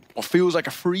 what feels like a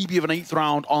freebie of an 8th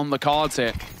round on the cards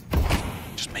here.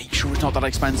 Just make sure it's not that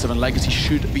expensive, and Legacy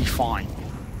should be fine.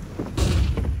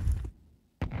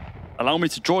 Allow me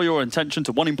to draw your attention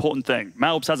to one important thing.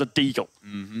 MIBR has a deagle.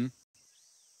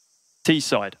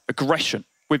 T-side, aggression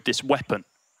with this weapon.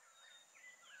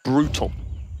 Brutal.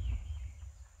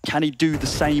 Can he do the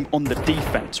same on the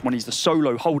defense when he's the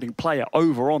solo holding player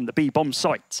over on the B-bomb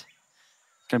site?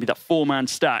 It's going to be that 4-man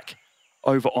stack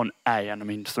over on A. And I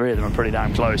mean, 3 of them are pretty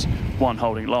damn close. 1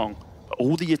 holding long. But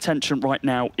all the attention right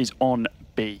now is on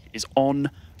B, is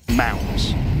on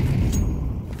Nouns.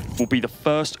 Will be the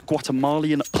first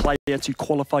Guatemalan player to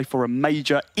qualify for a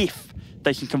major if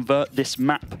they can convert this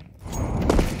map.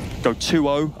 Go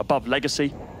 2-0 above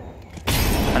Legacy.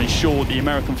 And ensure the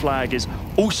American flag is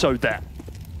also there.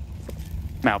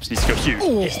 MIBR needs to go huge.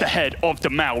 Ooh. It's the head of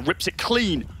dumau. Rips it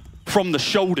clean from the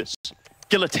shoulders.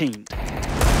 Guillotined.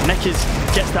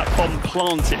 NEKIZ gets that bomb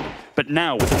planted. But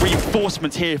now, with the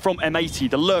reinforcements here from M80,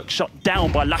 the lurk shut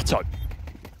down by Lato.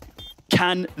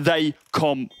 Can they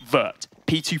convert?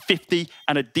 P250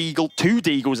 and a deagle, 2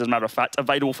 deagles as a matter of fact,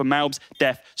 available for MIBR,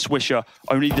 Def, Swisher.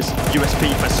 Only this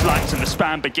USP for slaxz, and the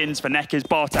spam begins for NEKIZ,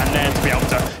 Bartan there to be able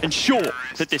to ensure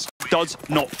that this does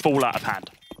not fall out of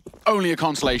hand. Only a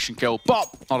consolation kill, but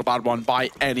not a bad one by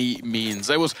any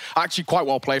means. It was actually quite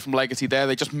well played from Legacy there.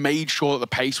 They just made sure that the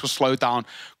pace was slowed down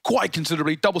quite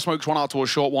considerably. Double smokes, 1 out to a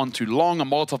short, 1 too long, a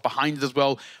Molotov behind it as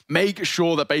well. Make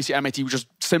sure that basically M80 just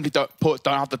simply don't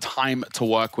have the time to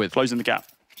work with. Closing the gap.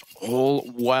 All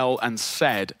well and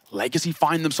said. Legacy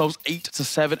find themselves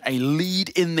 8-7, a lead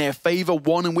in their favor,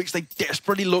 one in which they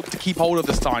desperately look to keep hold of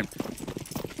this time.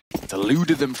 It's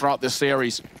eluded them throughout this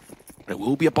series. But it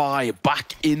will be a buy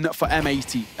back in for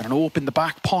M80 and an AWP in the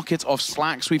back pocket of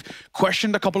slaxz. We've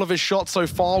questioned a couple of his shots so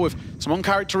far with some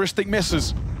uncharacteristic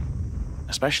misses.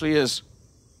 Especially as,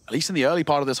 at least in the early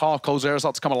part of this half, coldzera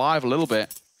starts to come alive a little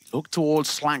bit. Look towards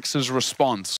slaxz's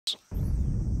response.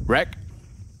 Rek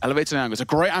elevates an angle. It's a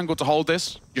great angle to hold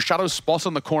this. Your shadow's spot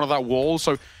on the corner of that wall,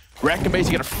 so Rek can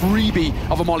basically get a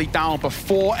freebie of a molly down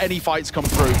before any fights come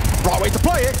through. Right way to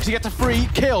play it, because he gets a free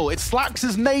kill. It's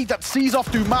slaxz's nade that sees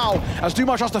off dumau, as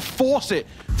dumau tries to force it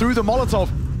through the Molotov.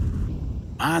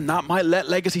 Man, that might let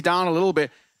Legacy down a little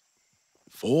bit.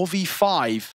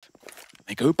 4v5.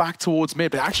 They go back towards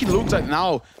mid, but it actually looks like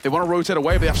now they want to rotate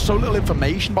away, but they have so little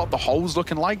information about the holes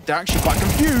looking like. They're actually quite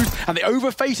confused, and they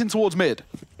overface in towards mid.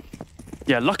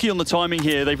 Yeah, lucky on the timing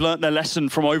here. They've learnt their lesson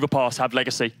from overpass, have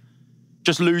Legacy.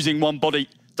 Just losing one body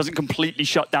doesn't completely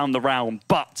shut down the round,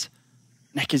 but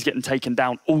NEKIZ getting taken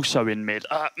down also in mid.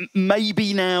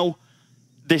 Maybe now,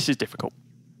 this is difficult.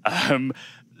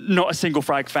 Not a single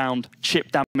frag found,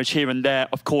 chip damage here and there,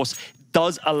 of course,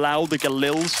 does allow the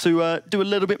Galils to do a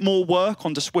little bit more work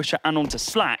onto Swisher and onto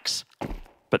slaxz,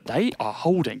 but they are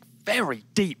holding very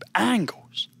deep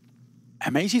angles.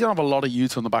 M80 don't have a lot of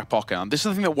youth on the back pocket, and this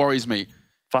is the thing that worries me.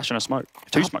 Flash and a smoke.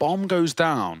 If Two that smoke. bomb goes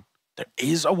down, there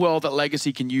is a world that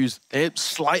Legacy can use their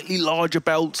slightly larger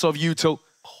belts of util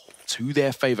to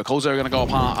their favor. coldzera are going to go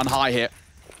up and high here,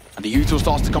 and the util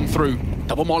starts to come through.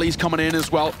 Double molly's coming in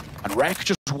as well, and Rek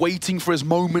just stage, waiting for his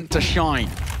moment to shine.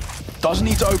 Doesn't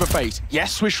need to overface.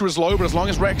 Yes, Swisher is low, but as long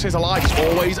as Rex is alive, it's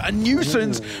always a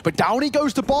nuisance. But down he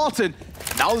goes to Barton.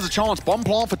 Now there's a chance. Bomb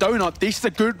plant for Donut. This is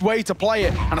a good way to play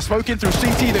it. And a smoke in through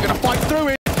CT. They're going to fight through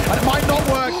it. And it might not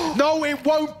work. No, it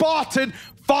won't. Barton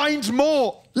finds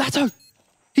more. Latto.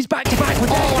 He's back to back with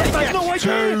that. Oh,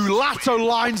 two. Latto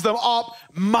lines them up.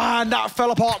 Man, that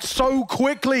fell apart so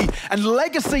quickly. And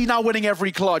Legacy now winning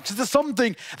every clutch. This is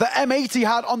something that M80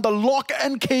 had on the lock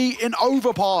and key in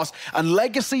Overpass. And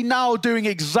Legacy now doing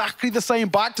exactly the same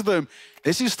back to them.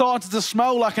 This is starting to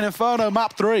smell like an Inferno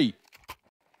map 3.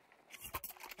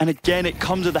 And again, it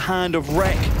comes at the hand of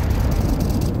Rek.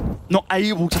 Not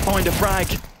able to find a frag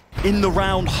in the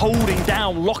round, holding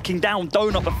down, locking down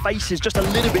Donut. The face is just a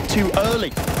little bit too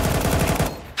early.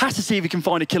 Has to see if he can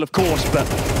find a kill, of course, but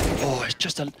oh, it's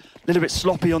just a little bit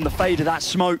sloppy on the fade of that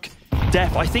smoke.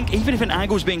 Def, I think even if an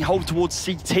angle was being held towards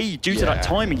CT due to that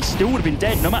timing, he still would have been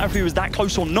dead, no matter if he was that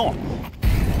close or not.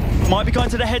 Might be going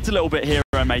to the heads a little bit here,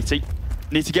 M80.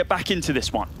 Need to get back into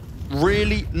this one.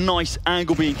 Really nice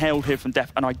angle being held here from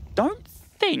Def, and I don't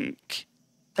think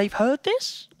they've heard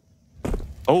this.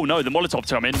 Oh no, the Molotov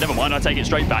come in. Never mind, I take it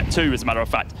straight back. 2, as a matter of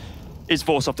fact, is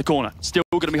forced off the corner. Still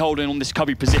going to be holding on this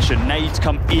cubby position. Nades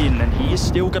come in, and he is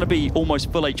still going to be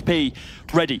almost full HP,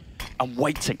 ready and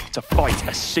waiting to fight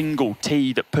a single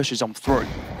T that pushes on through.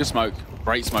 Good smoke,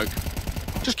 great smoke.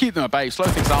 Just keep them at bay, slow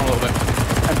things down a little bit.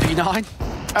 And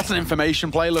D9, that's an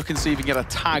information play. Look and see if you can get a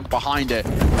tag behind it.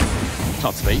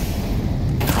 Not to be.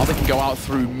 Now they can go out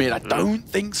through mid. I don't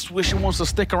think Swisher wants to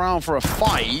stick around for a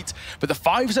fight, but the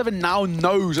 5-7 now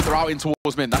knows that they're out in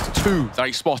towards mid. That's 2 that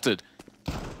he spotted.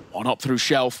 1 up through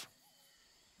shelf.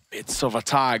 Bits of a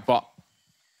tag, but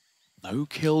no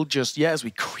kill just yet as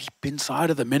we creep inside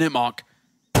of the minute mark.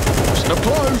 Just up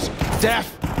close.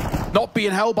 Def not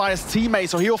being held by his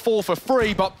teammates, so he'll fall for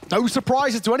free, but no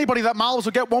surprises to anybody that Malz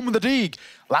will get one with the dig.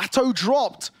 Latto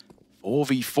dropped.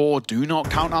 4v4, do not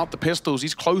count out the pistols.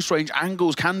 These close range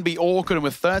angles can be awkward, and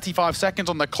with 35 seconds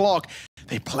on the clock,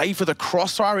 they play for the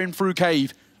crossfire in through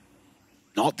cave.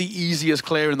 Not the easiest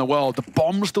clear in the world. The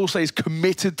bomb still stays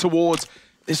committed towards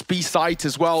this B site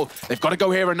as well. They've got to go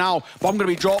here and now. Bomb going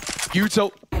to be dropped.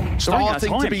 Util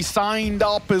starting to be signed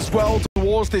up as well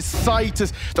towards this site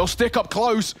as they'll stick up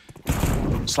close.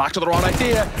 slaxz with the right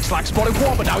idea. slaxz spotted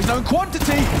 1, but now he's known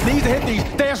quantity. Needs to hit these.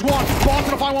 There's 1.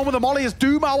 Barton to find 1 with the molly as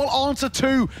dumau will answer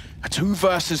 2. A 2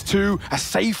 versus 2. A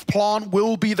safe plant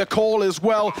will be the call as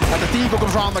well. And the Deagle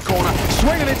comes around the corner,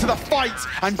 swinging into the fight.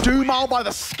 And dumau, by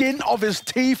the skin of his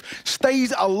teeth,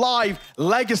 stays alive.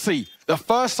 Legacy, the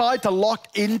first side to lock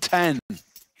in 10.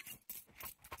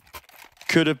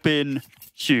 Could have been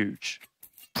huge.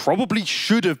 Probably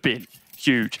should have been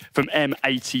huge from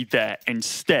M80 there.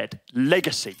 Instead,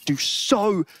 Legacy do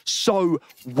so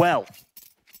well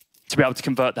to be able to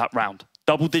convert that round.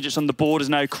 Double digits on the board, as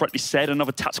now correctly said.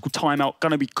 Another tactical timeout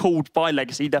going to be called by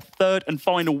Legacy, their 3rd and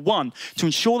final one, to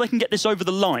ensure they can get this over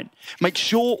the line. Make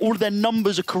sure all of their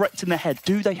numbers are correct in their head.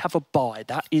 Do they have a buy?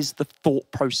 That is the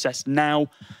thought process now,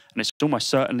 and it's almost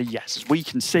certainly yes. As we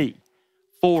can see,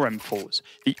 4 M4s,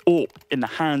 the AWP in the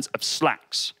hands of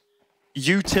slaxz.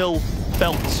 Util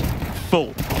belts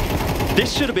full.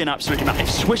 This should have been absolutely mad. If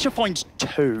Swisher finds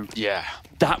 2,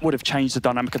 that would have changed the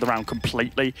dynamic of the round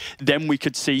completely. Then we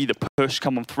could see the push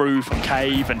coming through from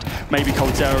Cave, and maybe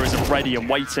Coldzera isn't ready and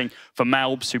waiting for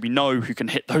Malbs, who we know who can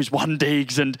hit those 1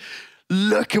 digs, and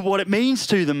look at what it means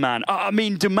to them, man. I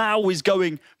mean, dumau is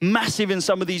going massive in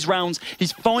some of these rounds.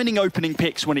 He's finding opening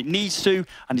picks when it needs to,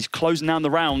 and he's closing down the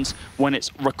rounds when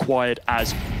it's required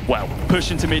as well.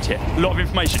 Push into mid here. A lot of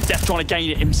information. Def trying to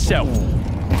gain it himself.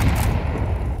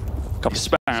 Couple of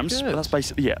spams, but that's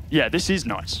basically, yeah, this is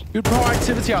nice. Good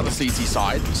proactivity out the CT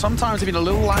side. Sometimes they've been a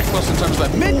little lackluster in terms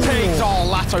of their mid-takes.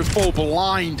 Oh, Latto fall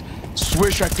blind.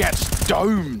 Swisher gets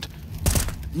domed.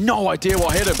 No idea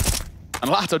what hit him. And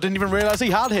Latto didn't even realize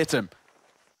he had hit him.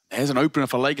 There's an opener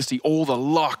for Legacy. All the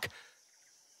luck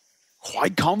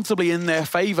quite comfortably in their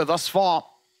favor thus far.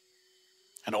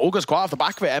 And Olga's quite off the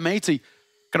back of it. M80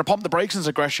 going to pump the brakes in his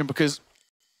aggression because,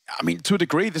 I mean, to a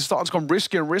degree, this is starting to become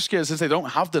riskier and riskier since they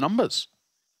don't have the numbers.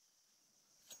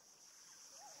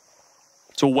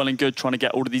 It's all well and good trying to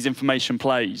get all of these information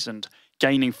plays and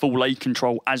gaining full A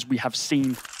control, as we have seen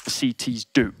the CTs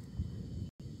do.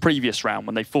 Previous round,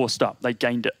 when they forced up, they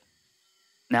gained it.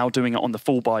 Now doing it on the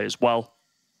full buy as well.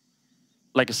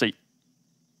 Legacy,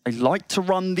 they like to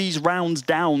run these rounds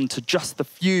down to just the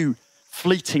few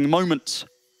fleeting moments.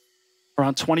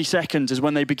 Around 20 seconds is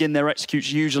when they begin their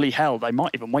executes, usually hell. They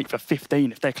might even wait for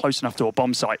 15 if they're close enough to a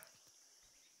bomb site.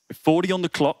 With 40 on the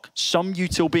clock, some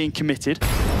util being committed,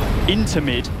 into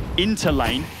mid, into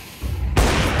lane.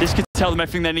 This could tell them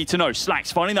everything they need to know.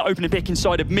 slaxz finding that opening pick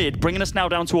inside of mid, bringing us now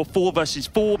down to a 4 versus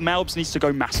 4. Malbs needs to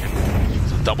go massive.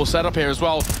 Double setup here as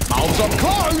well. Malbs up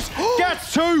close,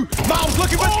 gets 2. Malbs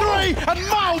looking for 3, and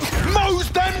Malbs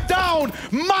mows them down.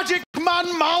 Magic man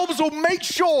Malbs will make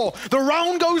sure the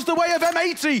round goes the way of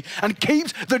M80 and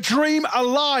keeps the dream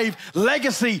alive.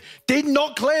 Legacy did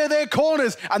not clear their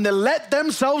corners, and they let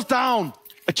themselves down.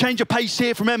 A change of pace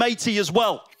here from M80 as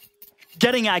well.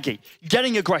 Getting aggy,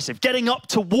 getting aggressive, getting up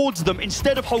towards them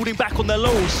instead of holding back on their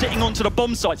laurels, sitting onto the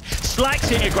bomb sites. slaxz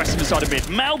getting aggressive inside of mid.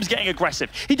 Malbs getting aggressive.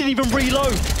 He didn't even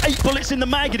reload. 8 bullets in the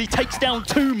mag and he takes down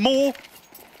 2 more.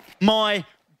 My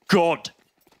God.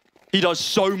 He does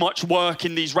so much work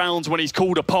in these rounds when he's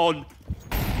called upon.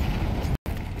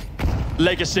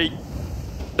 Legacy,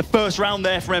 the first round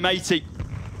there for M80.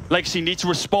 Legacy need to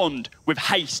respond with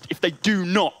haste. If they do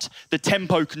not, the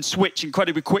tempo can switch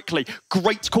incredibly quickly.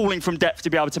 Great calling from Depth to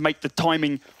be able to make the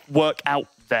timing work out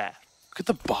there. Look at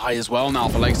the buy as well now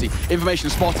for Legacy. Information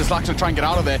spotted, slaxz will try and get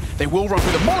out of there. They will run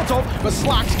through the Molotov, but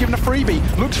slaxz given a freebie.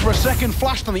 Looks for a second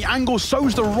flash on the angle,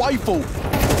 so's the rifle.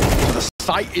 So the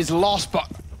sight is lost, but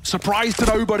surprise to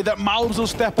nobody that Malbs will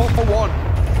step up for 1.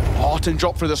 Barton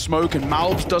drop through the smoke, and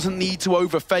Malbs doesn't need to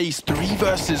overface. 3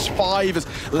 versus 5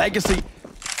 as Legacy.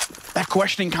 They're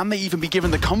questioning, can they even be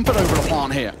given the comfort over the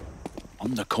plant here?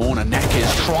 On the corner,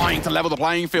 NEKIZ trying to level the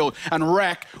playing field, and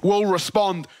Rek will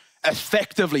respond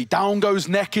effectively. Down goes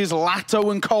NEKIZ,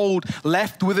 Lato and Cold,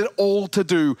 left with it all to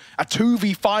do. A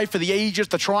 2v5 for the Aegis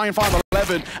to try and find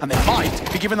 11, and they might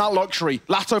be given that luxury.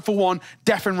 Lato for 1,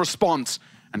 Def in response.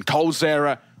 And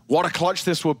coldzera, what a clutch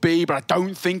this would be, but I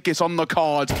don't think it's on the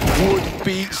cards. Would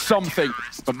be something.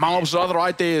 But Malbs' other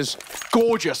ideas,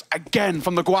 gorgeous, again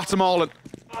from the Guatemalan.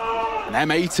 And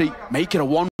M80 make it a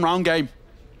 1-round game.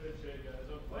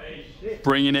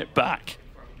 Bringing it back.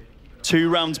 2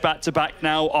 rounds back-to-back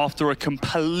now after a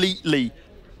completely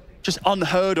just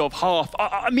unheard of half.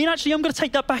 I mean, actually, I'm going to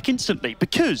take that back instantly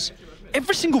because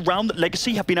every single round that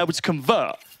Legacy have been able to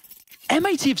convert,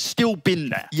 M80 have still been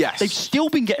there. Yes. They've still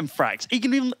been getting frags.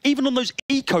 Even on those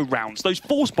eco rounds, those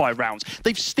force buy rounds,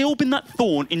 they've still been that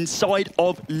thorn inside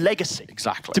of Legacy.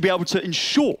 Exactly. To be able to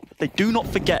ensure they do not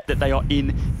forget that they are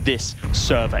in this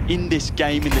server, in this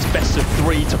game, in this best of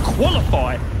 3 to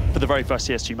qualify for the very first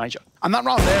CS2 Major. And that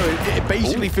round there, it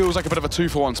basically feels like a bit of a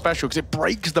 2-for-1 special because it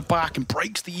breaks the back and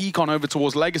breaks the econ over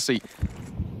towards Legacy.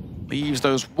 Leaves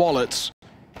those wallets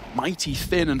mighty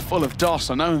thin and full of dust,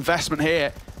 so no investment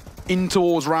here in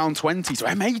towards round 20. So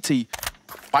M80,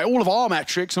 by all of our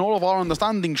metrics and all of our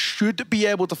understanding, should be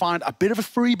able to find a bit of a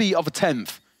freebie of a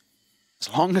 10th.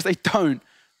 As long as they don't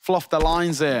fluff their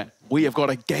lines there, we have got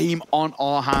a game on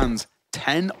our hands.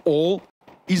 10-all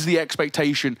is the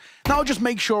expectation. Now just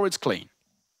make sure it's clean.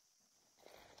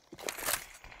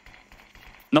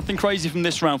 Nothing crazy from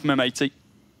this round from M80.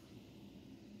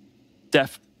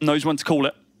 Def knows when to call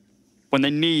it. When they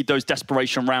need those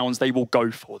desperation rounds, they will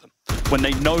go for them. When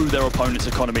they know their opponent's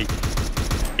economy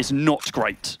is not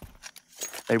great,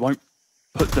 they won't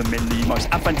put them in the most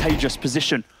advantageous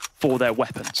position for their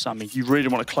weapons. I mean, you really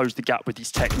want to close the gap with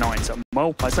these Tech 9s.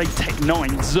 Well, I say Tech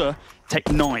 9s, Tech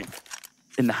 9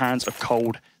 in the hands of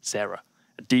coldzera.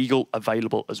 A Deagle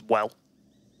available as well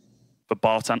for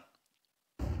Bartan.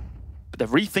 But they're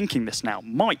rethinking this now.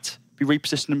 Might be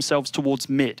repositioning themselves towards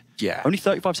mid. Yeah. Only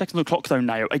 35 seconds on the clock though,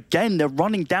 Nao. Again, they're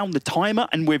running down the timer,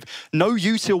 and with no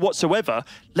util whatsoever,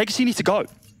 Legacy need to go.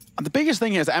 And the biggest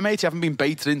thing is M80 haven't been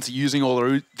baited into using all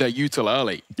their util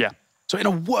early. Yeah. So in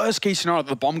a worst case scenario that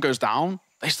the bomb goes down,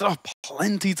 they still have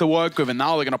plenty to work with, and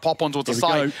now they're going to pop onto the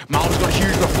side. Mal's got a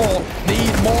huge before.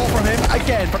 Need more from him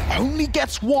again, but only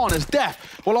gets 1 as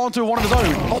Def will onto one of his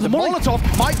own. Oh, the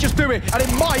Molotov might just do it, and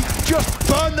it might just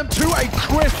burn them to a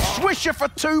crisp. Swisher for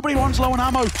 2, but he runs low on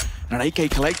ammo. And an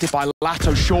AK collected by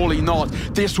Lato, surely not.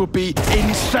 This would be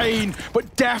insane,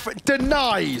 but Def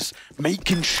denies,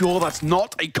 making sure that's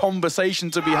not a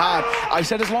conversation to be had. I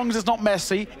said as long as it's not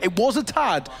messy, it was a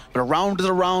tad, but a round is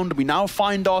a round. We now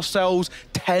find ourselves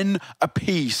 10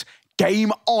 apiece.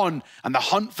 Game on, and the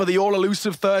hunt for the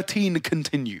all-elusive 13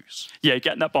 continues. Yeah,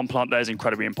 getting that bomb plant there is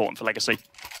incredibly important for Legacy.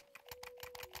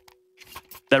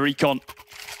 Their econ,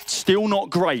 still not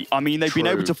great. I mean, they've been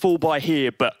able to fall by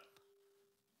here, but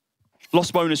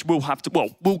loss bonus will have to, well,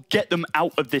 we'll get them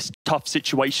out of this tough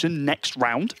situation next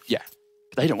round. Yeah.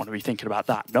 But they don't want to be thinking about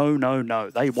that. No, no, no.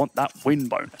 They want that win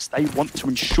bonus. They want to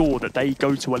ensure that they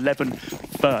go to 11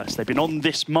 first. They've been on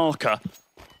this marker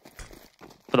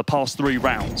for the past 3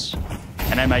 rounds.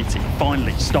 And M80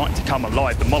 finally starting to come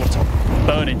alive. The Molotov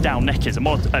burning down NEKIZ.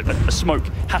 A smoke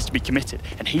has to be committed.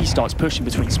 And he starts pushing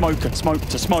between smoke and smoke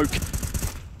to smoke.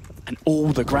 And all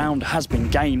the ground has been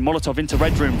gained. Molotov into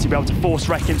red room to be able to force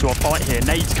Rek into a fight here.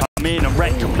 Nades come in and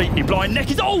Rek completely blind.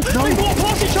 NEKIZ, oh, no. They walk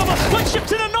past each other like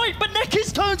ships in the night, but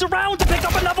NEKIZ turns around to pick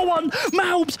up another one.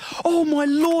 Malbs, oh my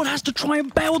lord, has to try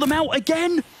and bail them out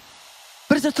again.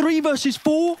 But it's a 3 versus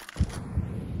 4.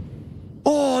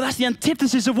 Oh, that's the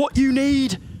antithesis of what you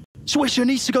need. Swisher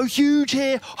needs to go huge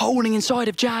here, holding inside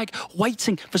of Jag,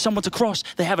 waiting for someone to cross.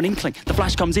 They have an inkling. The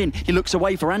flash comes in. He looks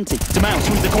away for Anti. dumau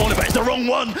swings the corner, but it's the wrong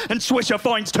one. And Swisher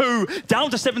finds 2. Down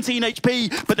to 17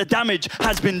 HP, but the damage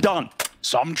has been done.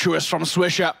 Sumptuous from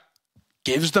Swisher.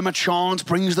 Gives them a chance,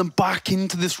 brings them back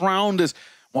into this round as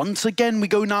once again we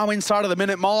go now inside of the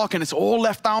minute mark and it's all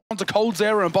left down to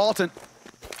coldzera and Barton.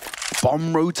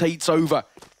 Bomb rotates over.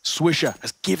 Swisher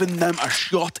has given them a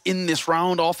shot in this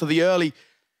round after the early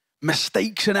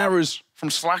mistakes and errors from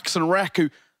slaxz and Rek, who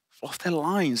lost their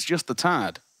lines just a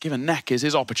tad, given NEKIZ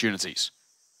his opportunities.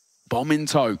 Bomb in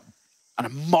tow, and a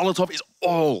Molotov is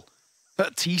all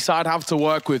that T-side have to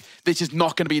work with. This is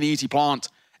not going to be an easy plant.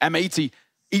 M80,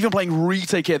 even playing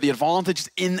retake here, the advantage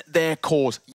is in their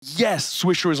cause. Yes,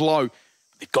 Swisher is low.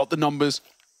 They've got the numbers,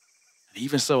 and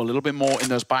even so, a little bit more in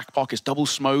those back pockets. Double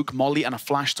smoke, molly, and a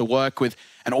flash to work with,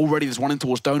 and already there's one in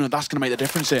towards Donut. That's going to make the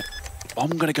difference here. Bomb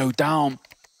going to go down.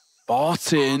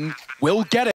 Barton will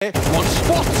get it. One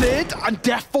spotted, and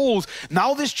Def falls.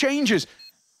 Now this changes.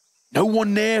 No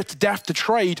one near to Def to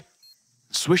trade.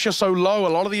 Swisher so low, a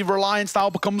lot of the reliance now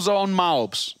becomes on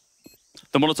Malbs.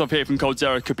 The Molotov here from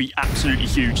coldzera could be absolutely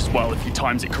huge as well if he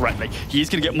times it correctly. He is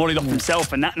going to get mollied off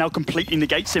himself, and that now completely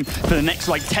negates him for the next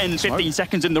like 10, 15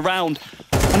 seconds in the round.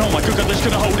 And oh my god, they're just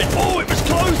going to hold it. Oh, it was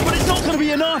close, but it's not going to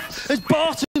be enough as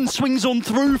Barton swings on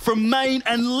through from main,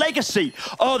 and Legacy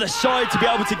are the side to be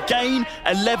able to gain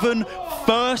 11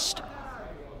 first.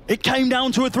 It came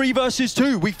down to a 3 versus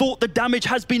 2. We thought the damage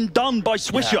has been done by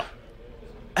Swisher. Yeah.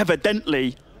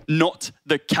 Evidently not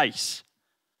the case,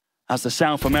 as the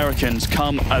South Americans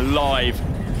come alive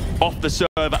off the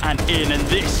server and in, and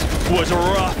this was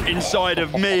rough inside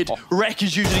of mid. Rek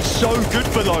is usually so good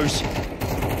for those,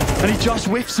 and he just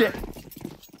whiffs it.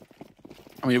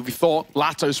 I mean, we thought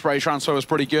Lato spray transfer was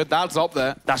pretty good. That's up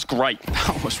there. That's great.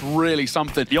 That was really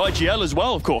something. The IGL as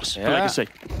well, of course, for Legacy.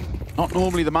 Not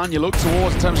normally the man you look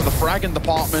towards in terms of the fragging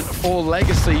department for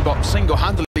Legacy, but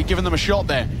single-handedly giving them a shot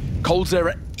there.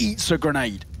 coldzera eats a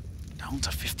grenade. Down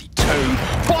to 52.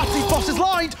 But he lost his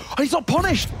line, and he's not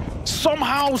punished.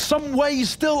 Somehow, some way, he's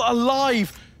still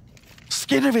alive.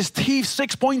 Skin of his teeth,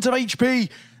 6 points of HP.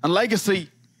 And Legacy,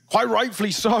 quite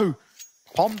rightfully so,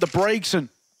 pump the brakes and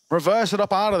reverse it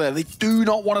up out of there. They do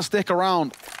not want to stick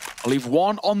around. I'll leave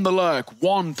one on the lurk,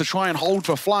 one to try and hold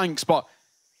for flanks, but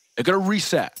they're going to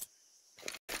reset.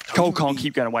 Cole can't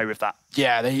keep getting away with that.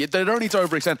 Yeah, they don't need to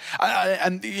overextend.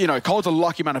 And, you know, Cole's a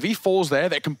lucky man. If he falls there,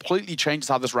 that completely changes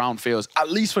how this round feels. At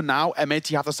least for now,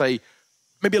 M80 have to say,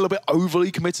 maybe a little bit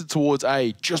overly committed towards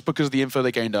A, just because of the info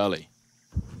they gained early.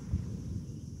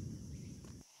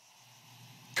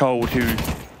 Cole, who,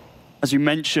 as you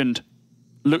mentioned,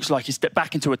 looks like he stepped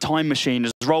back into a time machine,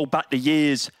 has rolled back the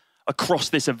years across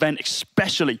this event,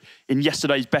 especially in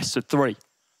yesterday's best of 3.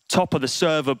 Top of the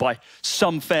server by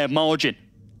some fair margin.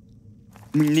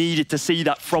 We needed to see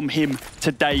that from him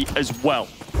today as well.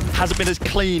 Hasn't been as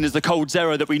clean as the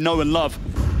coldzera that we know and love,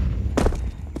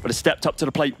 but has stepped up to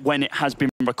the plate when it has been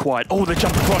required. Oh, the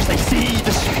jump across, they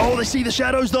see the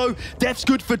shadows though. Def's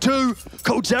good for 2.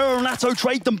 coldzera and Lato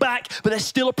trade them back, but there's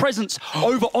still a presence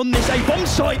over on this A bomb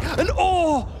site, and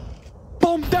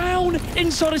bomb down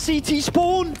inside a CT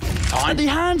spawn. And the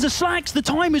hands are slaxz. The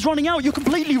time is running out. You're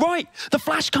completely right. The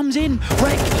flash comes in.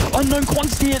 Rek, unknown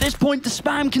quantity at this point. The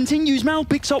spam continues. Mal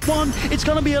picks up 1. It's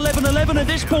going to be 11-11 at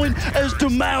this point as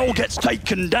dumau gets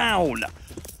taken down.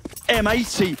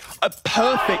 M80, a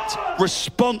perfect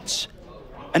response.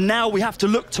 And now we have to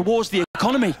look towards the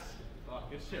economy.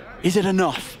 Is it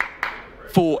enough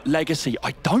for Legacy?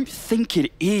 I don't think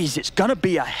it is. It's going to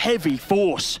be a heavy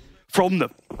force from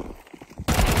them.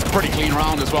 Pretty clean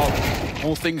round as well.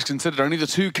 All things considered, only the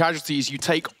 2 casualties you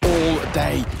take all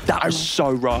day. That was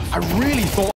so rough. I really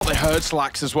thought they heard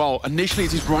slaxz as well. Initially,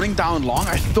 as he's running down long,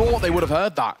 I thought they would have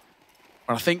heard that.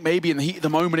 But I think maybe in the heat of the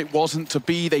moment, it wasn't to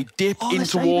be. They dip in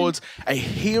towards a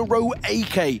hero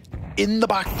AK in the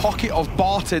back pocket of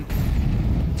Barton.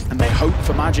 And they hope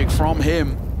for magic from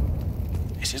him.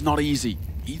 This is not easy.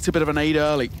 Eats a bit of a nade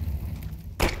early.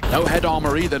 No head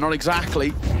armor either, not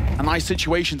exactly a nice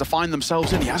situation to find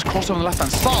themselves in. He has crossed on the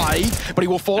left-hand side, but he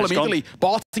will fall immediately.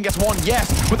 Barton gets 1,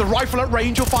 yes. With the rifle at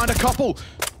range, you'll find a couple.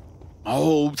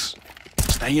 Molds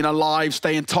Staying alive,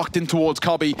 staying tucked in towards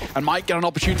Cubby, and might get an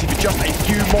opportunity for just a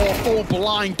few more. Full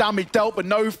blind damage dealt, but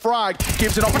no frag.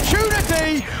 Gives an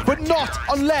opportunity, but not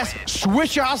unless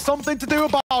Swisher has something to do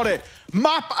about it.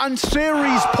 Map and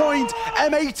series point.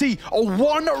 M80 are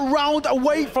 1 round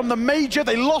away from the major.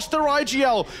 They lost their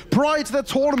IGL prior to the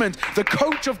tournament. The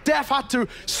coach of Def had to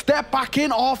step back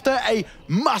in after a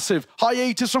massive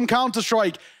hiatus from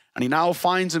Counter-Strike. And he now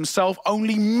finds himself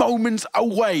only moments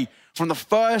away from the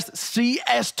first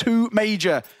CS2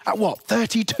 major at what,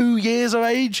 32 years of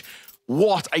age?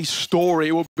 What a story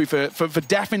it would be for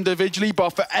Def individually, but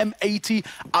for M80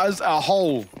 as a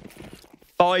whole.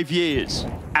 5 years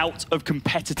out of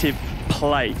competitive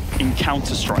play in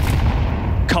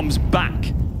Counter-Strike. Comes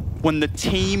back when the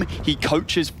team he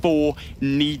coaches for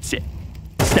needs it.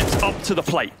 Steps up to the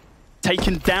plate.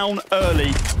 Taken down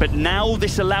early, but now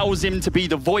this allows him to be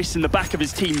the voice in the back of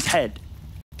his team's head.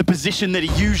 The position that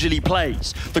he usually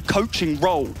plays, the coaching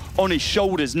role on his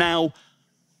shoulders now,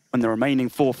 when the remaining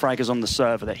 4 fraggers on the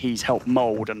server that he's helped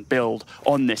mold and build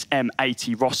on this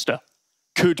M80 roster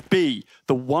could be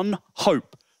the one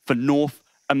hope for North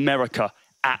America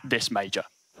at this major.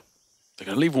 They're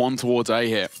going to leave one towards A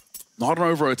here. Not an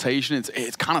over-rotation,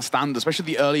 it's kind of standard, especially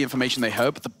the early information they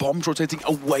heard, but the bomb's rotating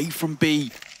away from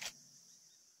B.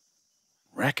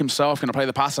 Rek himself going to play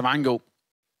the passive angle.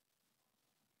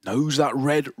 Knows that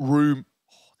red room.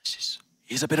 Oh, this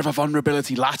is a bit of a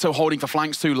vulnerability. Latto holding for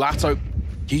flanks too. Latto,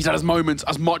 he's at his moments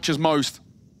as much as most.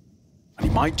 And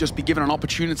he might just be given an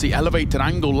opportunity. Elevated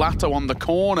angle, Latto on the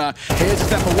corner. Here's a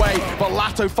step away, but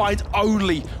Latto finds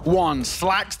only one.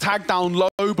 slaxz tagged down low,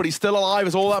 but he's still alive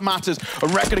is all that matters.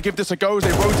 And Rek gonna give this a go as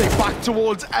they rotate back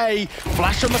towards A.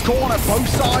 Flash on the corner, both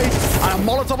sides, and a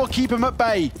Molotov will keep him at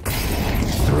bay.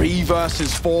 3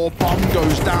 versus 4, bomb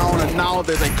goes down, and now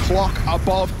there's a clock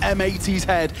above M80's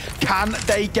head. Can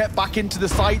they get back into the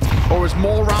site, or is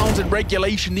more rounds and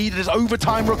regulation needed? Is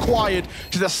overtime required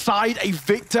to decide a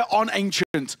victor on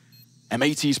Ancient?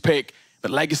 M80's pick, but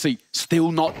Legacy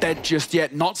still not dead just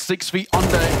yet. Not 6 feet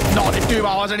under it. Not if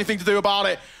dumau has anything to do about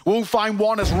it. We'll find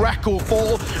one as Rek will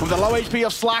fall with the low HP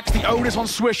of slaxz. The onus on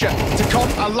Swisher to come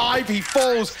alive. He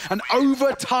falls, and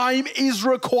overtime is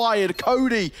required.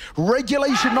 Cody,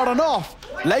 regulation not enough.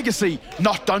 Legacy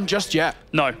not done just yet.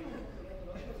 No.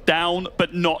 Down,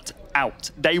 but not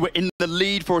out. They were in the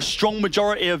lead for a strong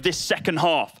majority of this second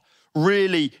half,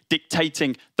 really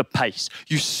dictating the pace.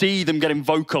 You see them getting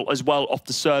vocal as well off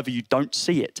the server. You don't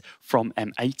see it from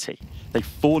M80. They've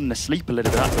fallen asleep a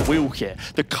little bit at the wheel here.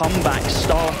 The comeback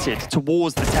started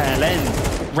towards the tail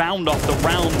end. Round after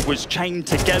round was chained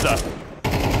together.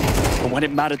 But when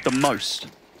it mattered the most,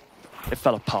 it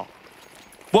fell apart.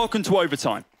 Welcome to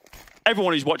overtime.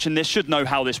 Everyone who's watching this should know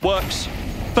how this works.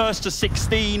 First to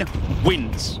 16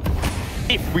 wins.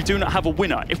 If we do not have a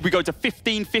winner, if we go to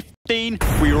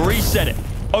 15-15, we reset it.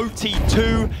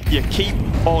 OT2, you keep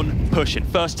on pushing.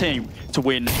 First team to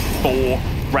win 4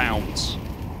 rounds.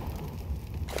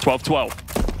 12-12.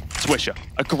 Swisher,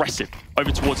 aggressive,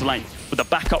 over towards the lane. With a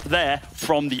backup there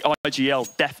from the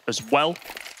IGL Def as well.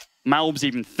 Malb's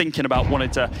even thinking about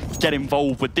wanting to get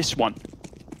involved with this one.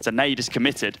 So Nade is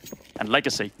committed, and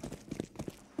Legacy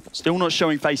still not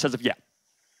showing face as of yet.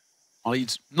 Well,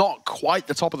 he's not quite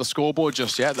the top of the scoreboard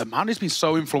just yet. The man who's been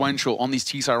so influential on these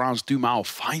T-side rounds, dumau,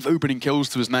 5 opening kills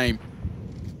to his name.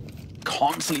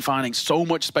 Constantly finding so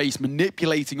much space,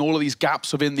 manipulating all of these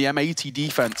gaps within the M80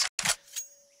 defense.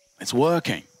 It's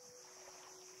working.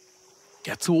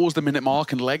 Get towards the minute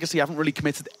mark, and Legacy haven't really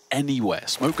committed anywhere.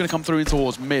 Smoke going to come through in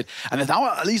towards mid, and there's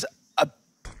now at least a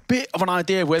bit of an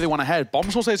idea of where they want to head.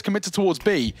 Bombs will say it's committed towards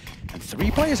B, and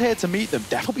 3 players here to meet them.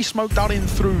 Definitely smoked out in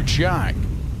through Jack.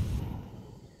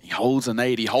 He holds a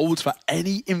nade. He holds for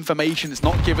any information. It's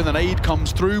not given. The nade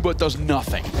comes through, but does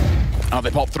nothing. Now they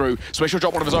pop through. Swisher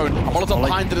drop one of his own. A Molotov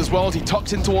behind it as well as he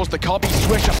tucks in towards the cubby.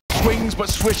 Swisher swings, but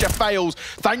Swisher fails.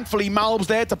 Thankfully, Malb's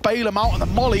there to bail him out, and the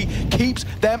molly keeps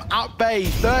them at bay.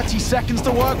 30 seconds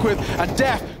to work with, and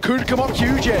Def could come up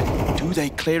huge here. Do they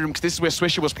clear him? Because this is where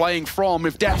Swisher was playing from.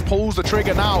 If Def pulls the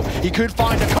trigger now, he could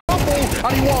find a couple,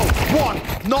 and he won't.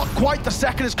 1, not quite the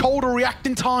second as Cold will react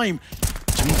in time.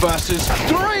 2 versus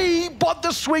 3, but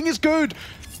the swing is good.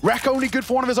 Rek only good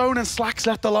for one of his own, and slaxz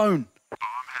left alone.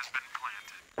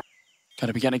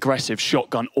 Gonna be getting aggressive.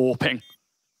 Shotgun AWPing.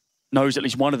 Knows at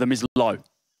least one of them is low.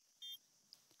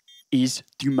 Is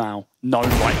dumau known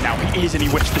right now? He is, and he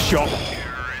whips the shot.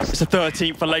 It's a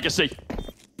 13th for Legacy.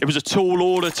 It was a tall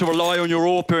order to rely on your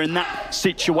AWPer in that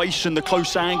situation. The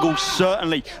close angle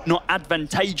certainly not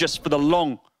advantageous for the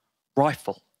long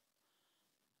rifle.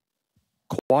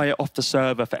 Quiet off the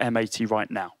server for M80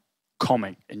 right now.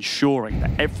 comming, ensuring that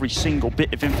every single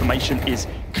bit of information is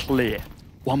clear.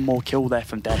 One more kill there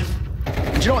from Def.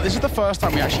 And do you know what? This is the first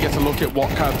time we actually get to look at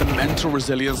what kind of the mental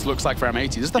resilience looks like for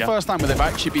M80. This is the first time where they've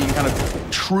actually been kind of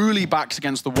truly backs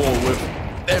against the wall with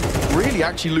them really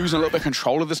actually losing a little bit of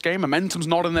control of this game. Momentum's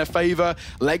not in their favor.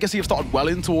 Legacy have started well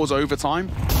in towards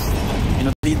overtime. You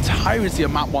know, the entirety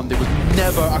of map 1, there was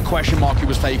never a question mark who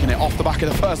was taking it off the back of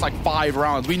the first, like, 5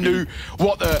 rounds. We knew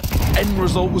what the end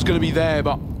result was going to be there,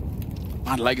 but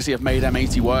man, Legacy have made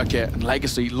M80 work it, and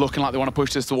Legacy looking like they want to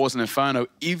push this towards an Inferno.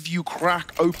 If you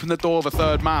crack open the door of a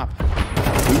third map,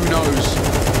 who knows?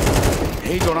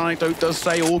 Age on Anecdote does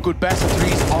say all good best of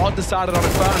 3s are decided on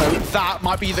Inferno. That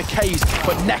might be the case,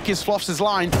 but NEKIZ fluffs his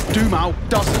line. dumau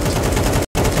doesn't.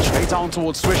 Straight down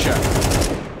towards Swisher.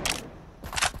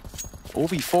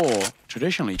 4v4,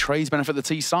 traditionally, trades benefit the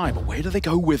T side, but where do they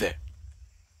go with it?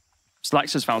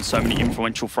 slaxz has found so many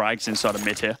influential frags inside of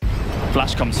mid here.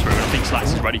 Flash comes through, and I think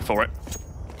slaxz is ready for it.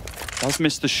 Does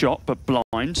miss the shot, but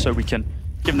blind, so we can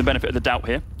give him the benefit of the doubt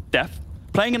here. Def,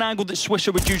 playing an angle that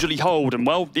Swisher would usually hold, and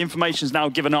well, the information's now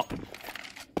given up.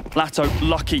 Lato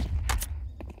lucky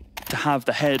to have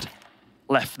the head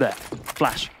left there.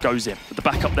 Flash goes in, but the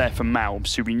backup there from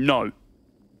Malbs, who we know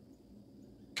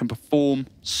can perform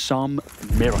some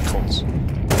miracles.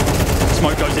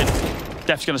 Smoke goes in.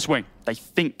 Def's going to swing. They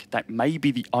think that may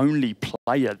be the only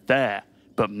player there,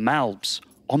 but Malbs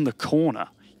on the corner,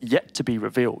 yet to be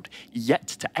revealed, yet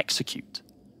to execute.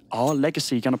 Are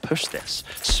Legacy going to push this?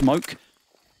 Smoke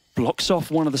blocks off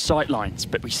one of the sight lines,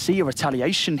 but we see a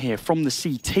retaliation here from the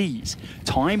CTs.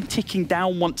 Time ticking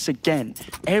down once again.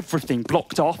 Everything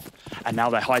blocked off, and now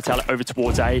they hightail it over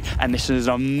towards A, and this is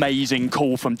an amazing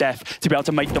call from Def to be able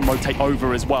to make them rotate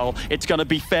over as well. It's going to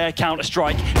be fair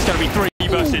counter-strike. It's going to be 3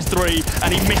 versus 3,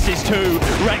 and he misses 2.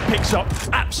 Rek picks up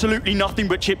absolutely nothing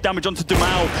but chip damage onto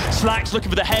dumau. slaxz looking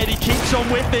for the head, he keeps on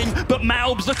whipping, but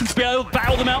Malbs looking to be able to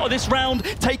bow them out of this round.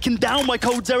 Taken down by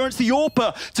coldzera. It's the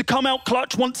Orpa to come out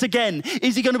clutch once again.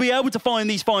 Is he going to be able to find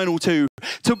these final 2?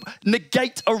 To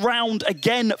negate a round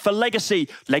again for Legacy.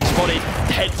 Leg spotted,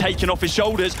 head taken off his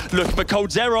shoulders, looking for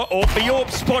coldzera, or Fiorp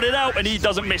spotted out, and he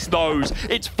doesn't miss those.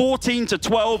 It's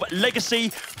 14-12. Legacy,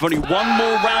 with only one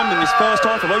more round in this first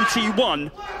half of OT1,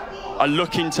 are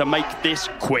looking to make this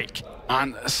quick.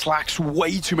 And slaxz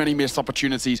way too many missed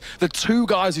opportunities. The 2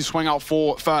 guys who swing out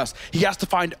for first, he has to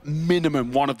find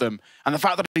minimum one of them. And the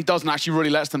fact that he doesn't actually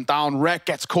really lets them down. Rek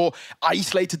gets caught,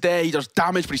 isolated there, he does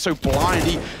damage, but he's so blind.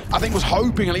 He, I think, was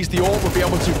hoping at least the Orb would be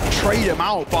able to trade him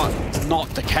out, but it's not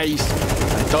the case.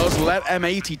 And it does let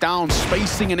M80 down,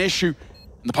 spacing an issue.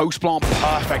 And the post-plant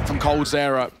perfect from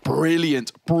coldzera.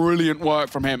 Brilliant, brilliant work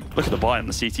from him. Look at the buy on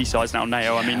the CT sides now,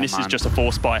 Neo. I mean, this is just a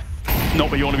force buy. Not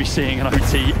what you want to be seeing in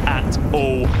OT at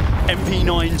all.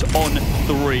 MP9's on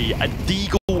 3. A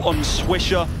Deagle on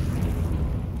Swisher.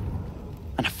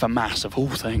 And a FAMAS of all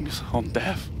things on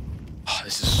Def. Oh,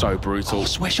 this is so brutal. Oh,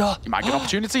 Swisher. You might get an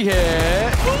opportunity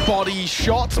here. Body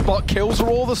shots, but kills are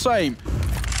all the same.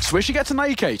 Swisher gets a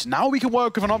NEKIZ. Now we can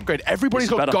work with an upgrade. Everybody's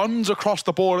got guns across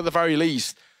the board at the very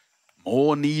least.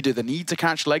 More needed. The need to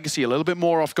catch Legacy a little bit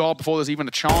more off guard before there's even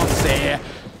a chance there.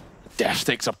 Def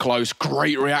sticks up close.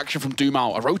 Great reaction from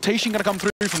dumau. A rotation going to come through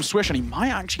from Swish, and he might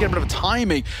actually get a bit of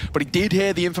timing, but he did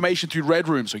hear the information through Red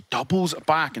Room, so he doubles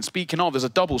back. And speaking of, there's a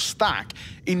double stack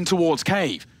in towards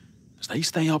Cave. As they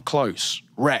stay up close,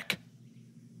 Rek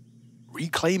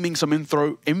reclaiming some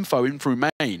info in through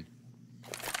main.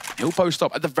 He'll post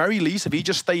up. At the very least, if he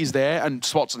just stays there and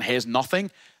spots and hears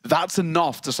nothing, that's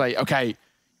enough to say, okay,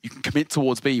 you can commit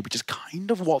towards B, which is kind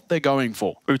of what they're going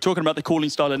for. We were talking about the calling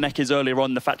style of NEKIZ earlier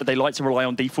on, the fact that they like to rely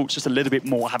on defaults just a little bit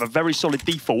more, have a very solid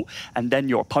default, and then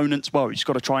your opponents, well, you just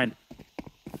got to try and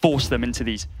force them into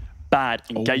these bad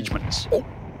engagements. Oh,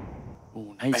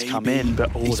 nades come in,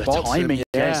 but the timing, him,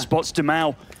 yeah. Spots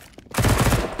dumau.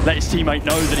 Let his teammate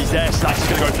know that he's there. slaxz is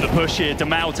going to go for the push here.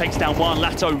 dumau takes down one.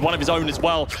 Lato, one of his own as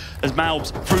well, as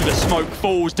Malbs through the smoke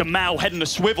falls. dumau heading a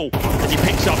swivel as he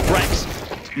picks up Rex.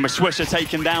 Swisher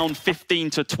taken down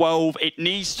 15-12. It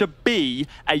needs to be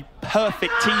a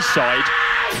perfect T-side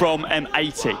from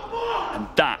M80. And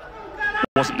that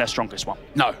wasn't their strongest one.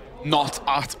 No, not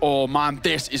at all, man.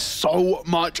 This is so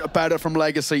much better from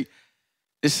Legacy.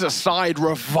 This is a side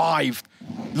revived,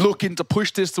 looking to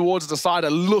push this towards the side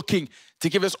and looking to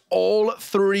give us all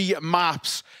 3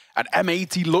 maps. And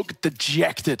M80 look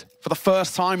dejected for the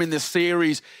first time in this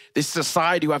series. This is a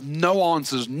side who have no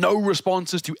answers, no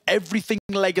responses to everything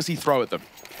Legacy throw at them.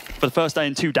 For the first day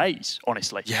in 2 days,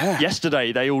 honestly. Yeah.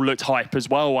 Yesterday, they all looked hype as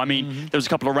well. I mean, there was a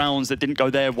couple of rounds that didn't go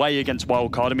their way against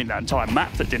Wildcard. I mean, that entire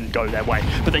map that didn't go their way.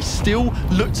 But they still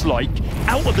looked like,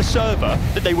 out of the server,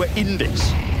 that they were in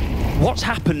this. what's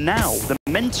happened now? The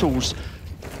mental's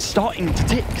starting to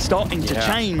tick, starting to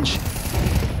change.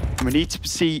 And we need to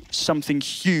see something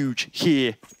huge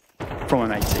here from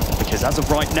M80, because as of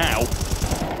right now,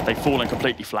 they've fallen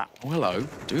completely flat. Oh, hello,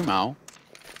 dumau.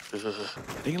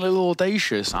 Being a little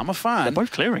audacious, I'm a fan. They're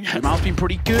both clearing it. dumau's been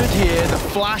pretty good here. The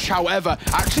flash, however,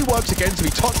 actually works against him.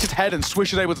 He tucks his head and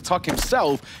Swish is able to tuck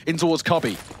himself in towards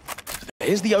Cubby.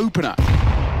 Here's the opener.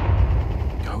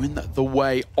 Going the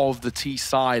way of the T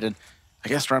side, and I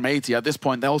guess for M80 at this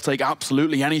point, they'll take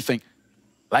absolutely anything.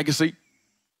 Legacy,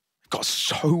 got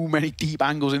so many deep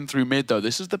angles in through mid though.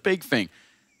 This is the big thing.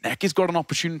 NEKIZ got an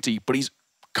opportunity, but he's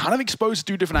kind of exposed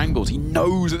to two different angles. He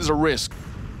knows that there's a risk.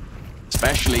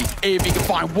 Especially if he can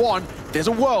find one, there's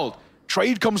a world.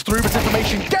 Trade comes through, but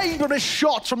information gained, but this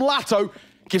shot from Lato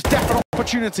gives Def an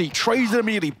opportunity. Trades it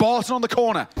immediately. Barton on the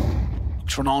corner.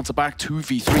 Looks for an answer back,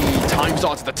 2v3. Time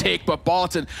starts to tick, but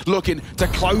Barton looking to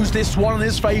close this one in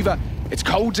his favor. It's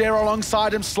coldzera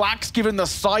alongside him. slaxz given the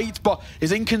sight, but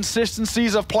his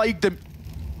inconsistencies have plagued him.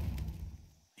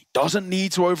 Doesn't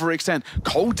need to overextend.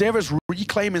 coldzera's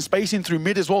reclaiming spacing through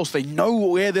mid as well, so they know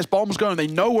where this bomb's going, they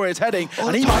know where it's heading,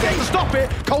 and he might be able to stop it.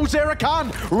 coldzera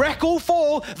can. Rek will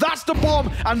fall, that's the bomb,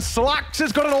 and slaxz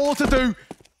has got it all to do.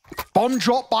 Bomb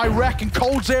drop by Rek, and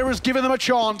coldzera's giving them a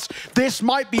chance. This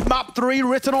might be map 3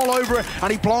 written all over it,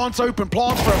 and he plants open,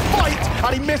 plants for a fight,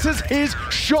 and he misses his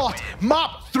shot.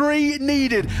 Map 3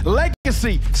 needed.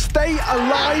 Legacy, stay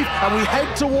alive, and we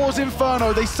head towards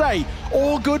Inferno. They say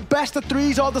all good best of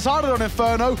 3s are decided on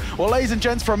Inferno. Well, ladies and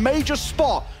gents, for a major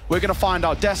spot, we're going to find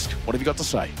out. Desk, what have you got to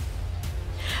say?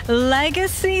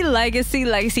 Legacy,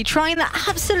 trying the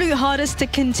absolute hardest to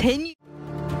continue.